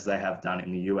audiences as they have done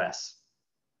in the US.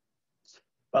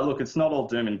 But look, it's not all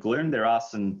doom and gloom. There are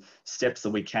some steps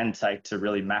that we can take to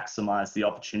really maximise the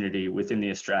opportunity within the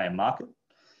Australian market.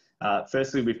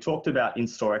 Firstly, we've talked about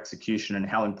in-store execution and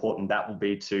how important that will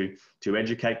be to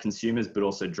educate consumers, but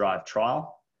also drive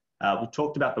trial. We've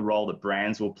talked about the role that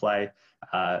brands will play,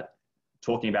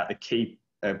 talking about the key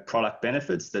product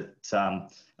benefits that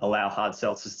allow hard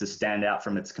seltzers to stand out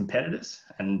from its competitors.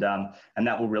 And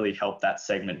that will really help that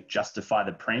segment justify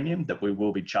the premium that we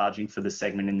will be charging for the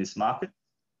segment in this market.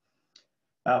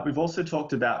 We've also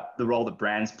talked about the role that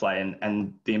brands play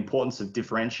and the importance of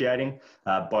differentiating,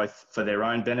 both for their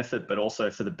own benefit, but also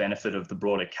for the benefit of the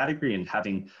broader category and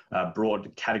having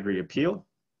broad category appeal.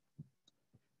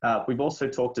 We've also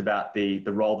talked about the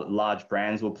role that large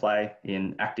brands will play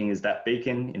in acting as that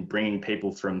beacon, in bringing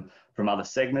people from other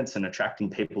segments and attracting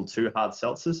people to hard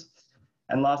seltzers.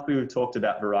 And lastly, we've talked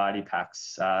about variety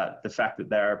packs, the fact that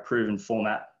they're a proven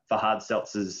format for hard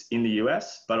seltzers in the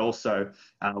US, but also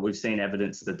we've seen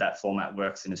evidence that that format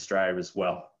works in Australia as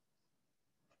well.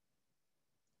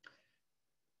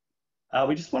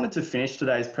 We just wanted to finish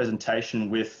today's presentation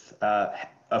with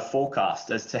a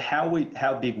forecast as to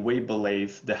how big we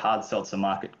believe the hard seltzer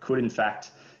market could in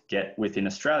fact get within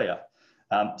Australia.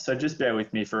 So just bear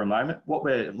with me for a moment. What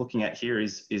we're looking at here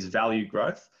is value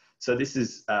growth. So this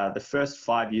is the first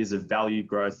 5 years of value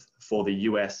growth for the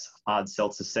US hard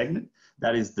seltzer segment.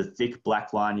 That is the thick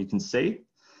black line you can see.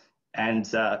 And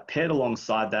paired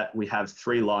alongside that, we have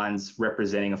 3 lines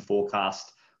representing a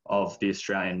forecast of the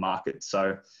Australian market.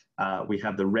 So we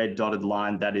have the red dotted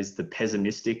line, that is the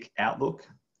pessimistic outlook.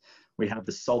 We have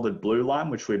the solid blue line,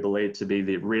 which we believe to be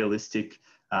the realistic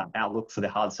outlook for the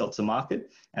hard seltzer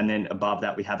market. And then above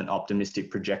that, we have an optimistic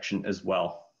projection as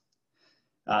well.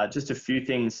 Just a few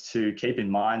things to keep in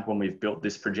mind when we've built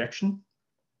this projection,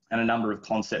 and a number of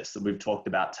concepts that we've talked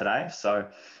about today. So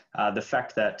the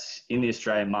fact that in the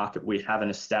Australian market, we have an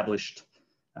established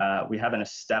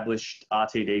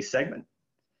RTD segment.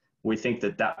 We think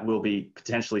that that will be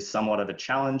potentially somewhat of a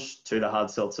challenge to the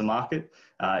hard seltzer market.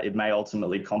 It may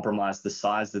ultimately compromise the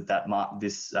size that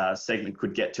this segment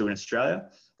could get to in Australia,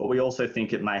 but we also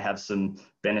think it may have some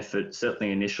benefit,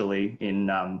 certainly initially,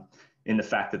 in the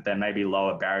fact that there may be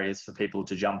lower barriers for people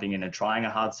to jumping in and trying a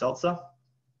hard seltzer.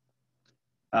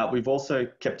 We've also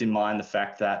kept in mind the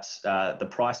fact that the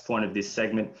price point of this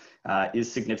segment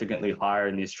is significantly higher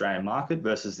in the Australian market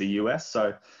versus the US.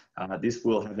 So this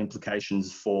will have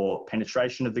implications for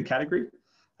penetration of the category,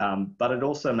 but it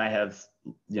also may have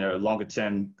longer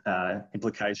term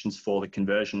implications for the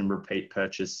conversion and repeat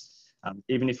purchase.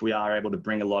 Even if we are able to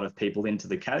bring a lot of people into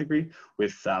the category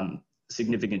with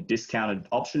significant discounted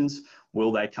options,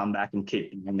 will they come back and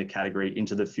keep in the category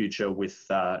into the future with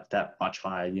that much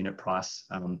higher unit price?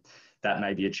 That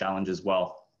may be a challenge as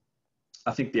well.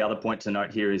 I think the other point to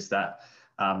note here is that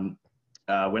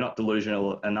we're not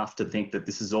delusional enough to think that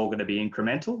this is all going to be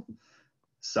incremental.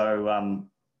 So,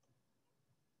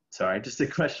 sorry, just a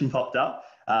question popped up.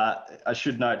 I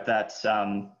should note that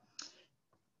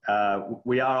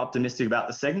we are optimistic about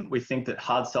the segment. We think that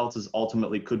hard seltzers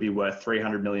ultimately could be worth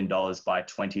 $300 million by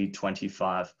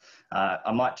 2025.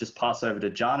 I might just pass over to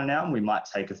Jana now, and we might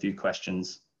take a few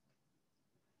questions.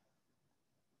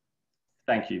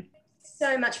 Thank you.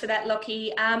 So much for that,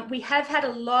 Lockie. We have had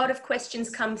a lot of questions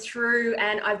come through,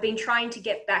 and I've been trying to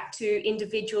get back to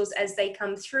individuals as they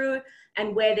come through,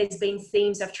 and where there's been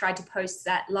themes, I've tried to post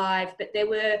that live. But there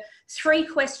were 3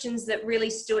 questions that really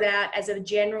stood out as a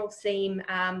general theme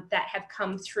that have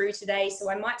come through today.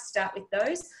 So I might start with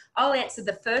those. I'll answer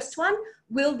the first one.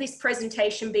 Will this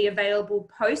presentation be available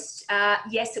post?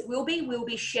 Yes, it will be. We'll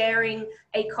be sharing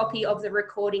a copy of the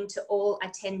recording to all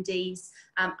attendees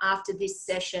after this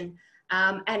session.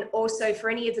 And also for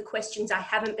any of the questions I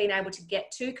haven't been able to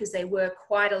get to, because they were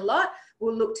quite a lot,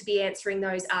 we'll look to be answering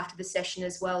those after the session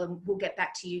as well, and we'll get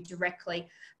back to you directly.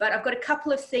 But I've got a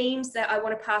couple of themes that I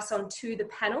want to pass on to the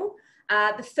panel.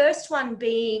 The first one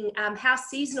being how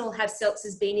seasonal have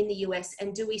seltzers been in the US,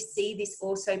 and do we see this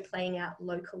also playing out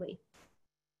locally?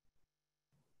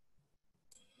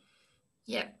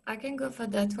 Yeah, I can go for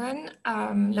that one.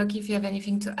 Look, if you have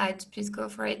anything to add, please go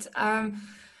for it.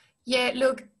 Yeah,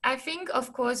 look, I think,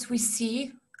 of course, we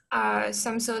see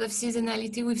some sort of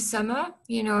seasonality with summer.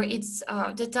 You know, it's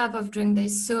the type of drink that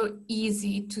is so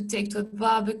easy to take to a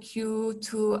barbecue,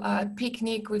 to a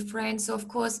picnic with friends. So, of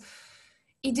course,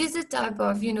 it is a type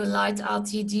of, light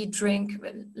RTD drink,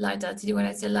 light RTD when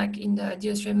I say like in the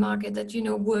Australian market, that,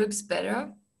 works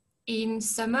better in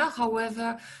summer.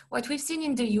 However, what we've seen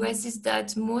in the US is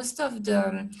that most of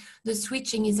the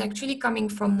switching is actually coming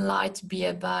from light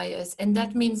beer buyers. And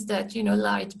that means that,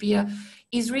 light beer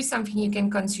is really something you can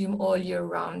consume all year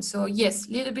round. So yes,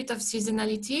 a little bit of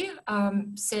seasonality.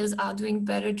 Sales are doing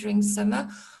better during summer.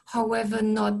 However,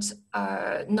 not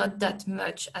that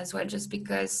much as well, just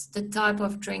because the type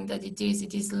of drink that it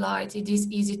is light, it is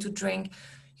easy to drink.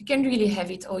 You can really have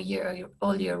it all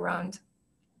year round.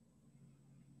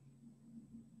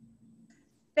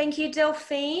 Thank you,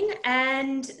 Delphine.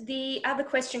 And the other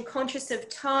question, conscious of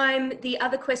time, the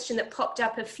other question that popped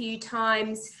up a few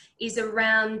times is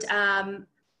around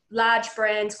large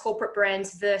brands, corporate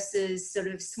brands versus sort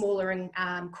of smaller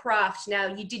and craft. Now,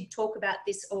 you did talk about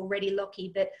this already,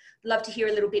 Lockie, but I'd love to hear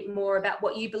a little bit more about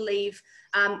what you believe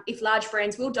if large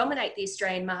brands will dominate the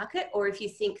Australian market, or if you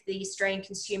think the Australian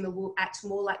consumer will act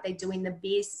more like they do in the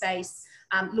beer space,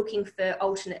 looking for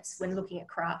alternates when looking at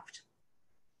craft.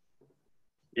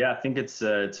 Yeah, I think it's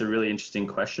a really interesting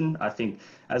question. I think,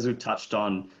 as we've touched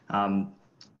on,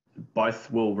 both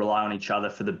will rely on each other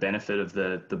for the benefit of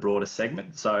the broader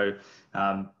segment. So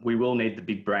we will need the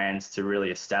big brands to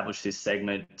really establish this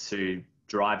segment to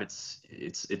drive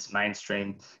its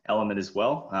mainstream element as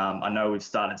well. I know we've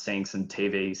started seeing some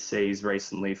TVCs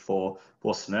recently for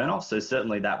Smirnoff, so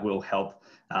certainly that will help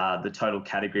the total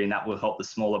category, and that will help the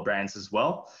smaller brands as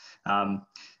well.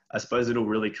 I suppose it'll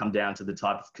really come down to the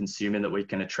type of consumer that we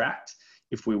can attract.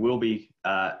 If we will be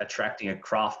attracting a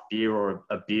craft beer or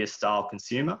a beer style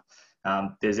consumer,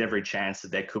 there's every chance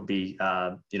that there could be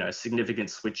significant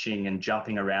switching and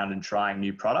jumping around and trying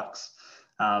new products.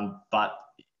 But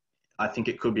I think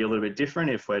it could be a little bit different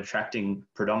if we're attracting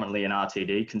predominantly an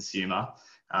RTD consumer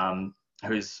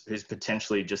who's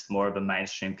potentially just more of a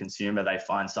mainstream consumer. They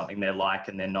find something they like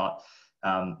and they're not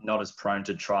as prone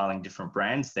to trialing different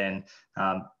brands. Then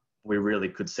we really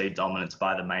could see dominance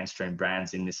by the mainstream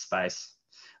brands in this space.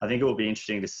 I think it will be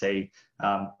interesting to see,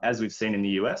 as we've seen in the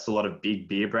US, a lot of big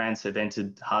beer brands have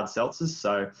entered hard seltzers.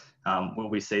 So will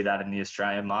we see that in the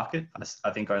Australian market?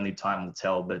 I think only time will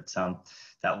tell, but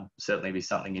that will certainly be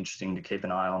something interesting to keep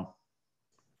an eye on.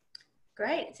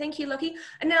 Great, thank you, Lockie.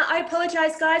 And now I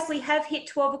apologise, guys, we have hit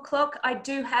 12 o'clock. I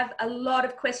do have a lot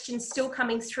of questions still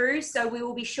coming through, so we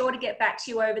will be sure to get back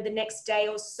to you over the next day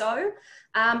or so.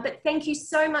 But thank you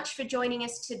so much for joining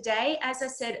us today. As I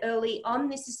said early on,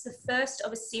 this is the first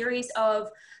of a series of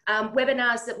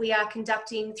webinars that we are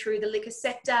conducting through the liquor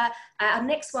sector. Our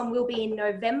next one will be in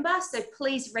November, so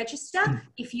please register.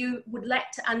 If you would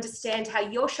like to understand how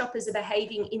your shoppers are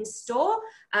behaving in store,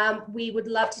 we would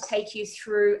love to take you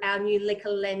through our new Liquor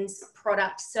Lens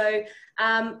product. So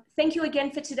thank you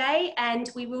again for today, and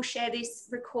we will share this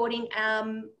recording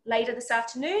later this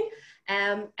afternoon,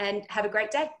 and have a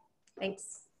great day.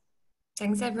 Thanks.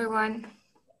 Thanks, everyone.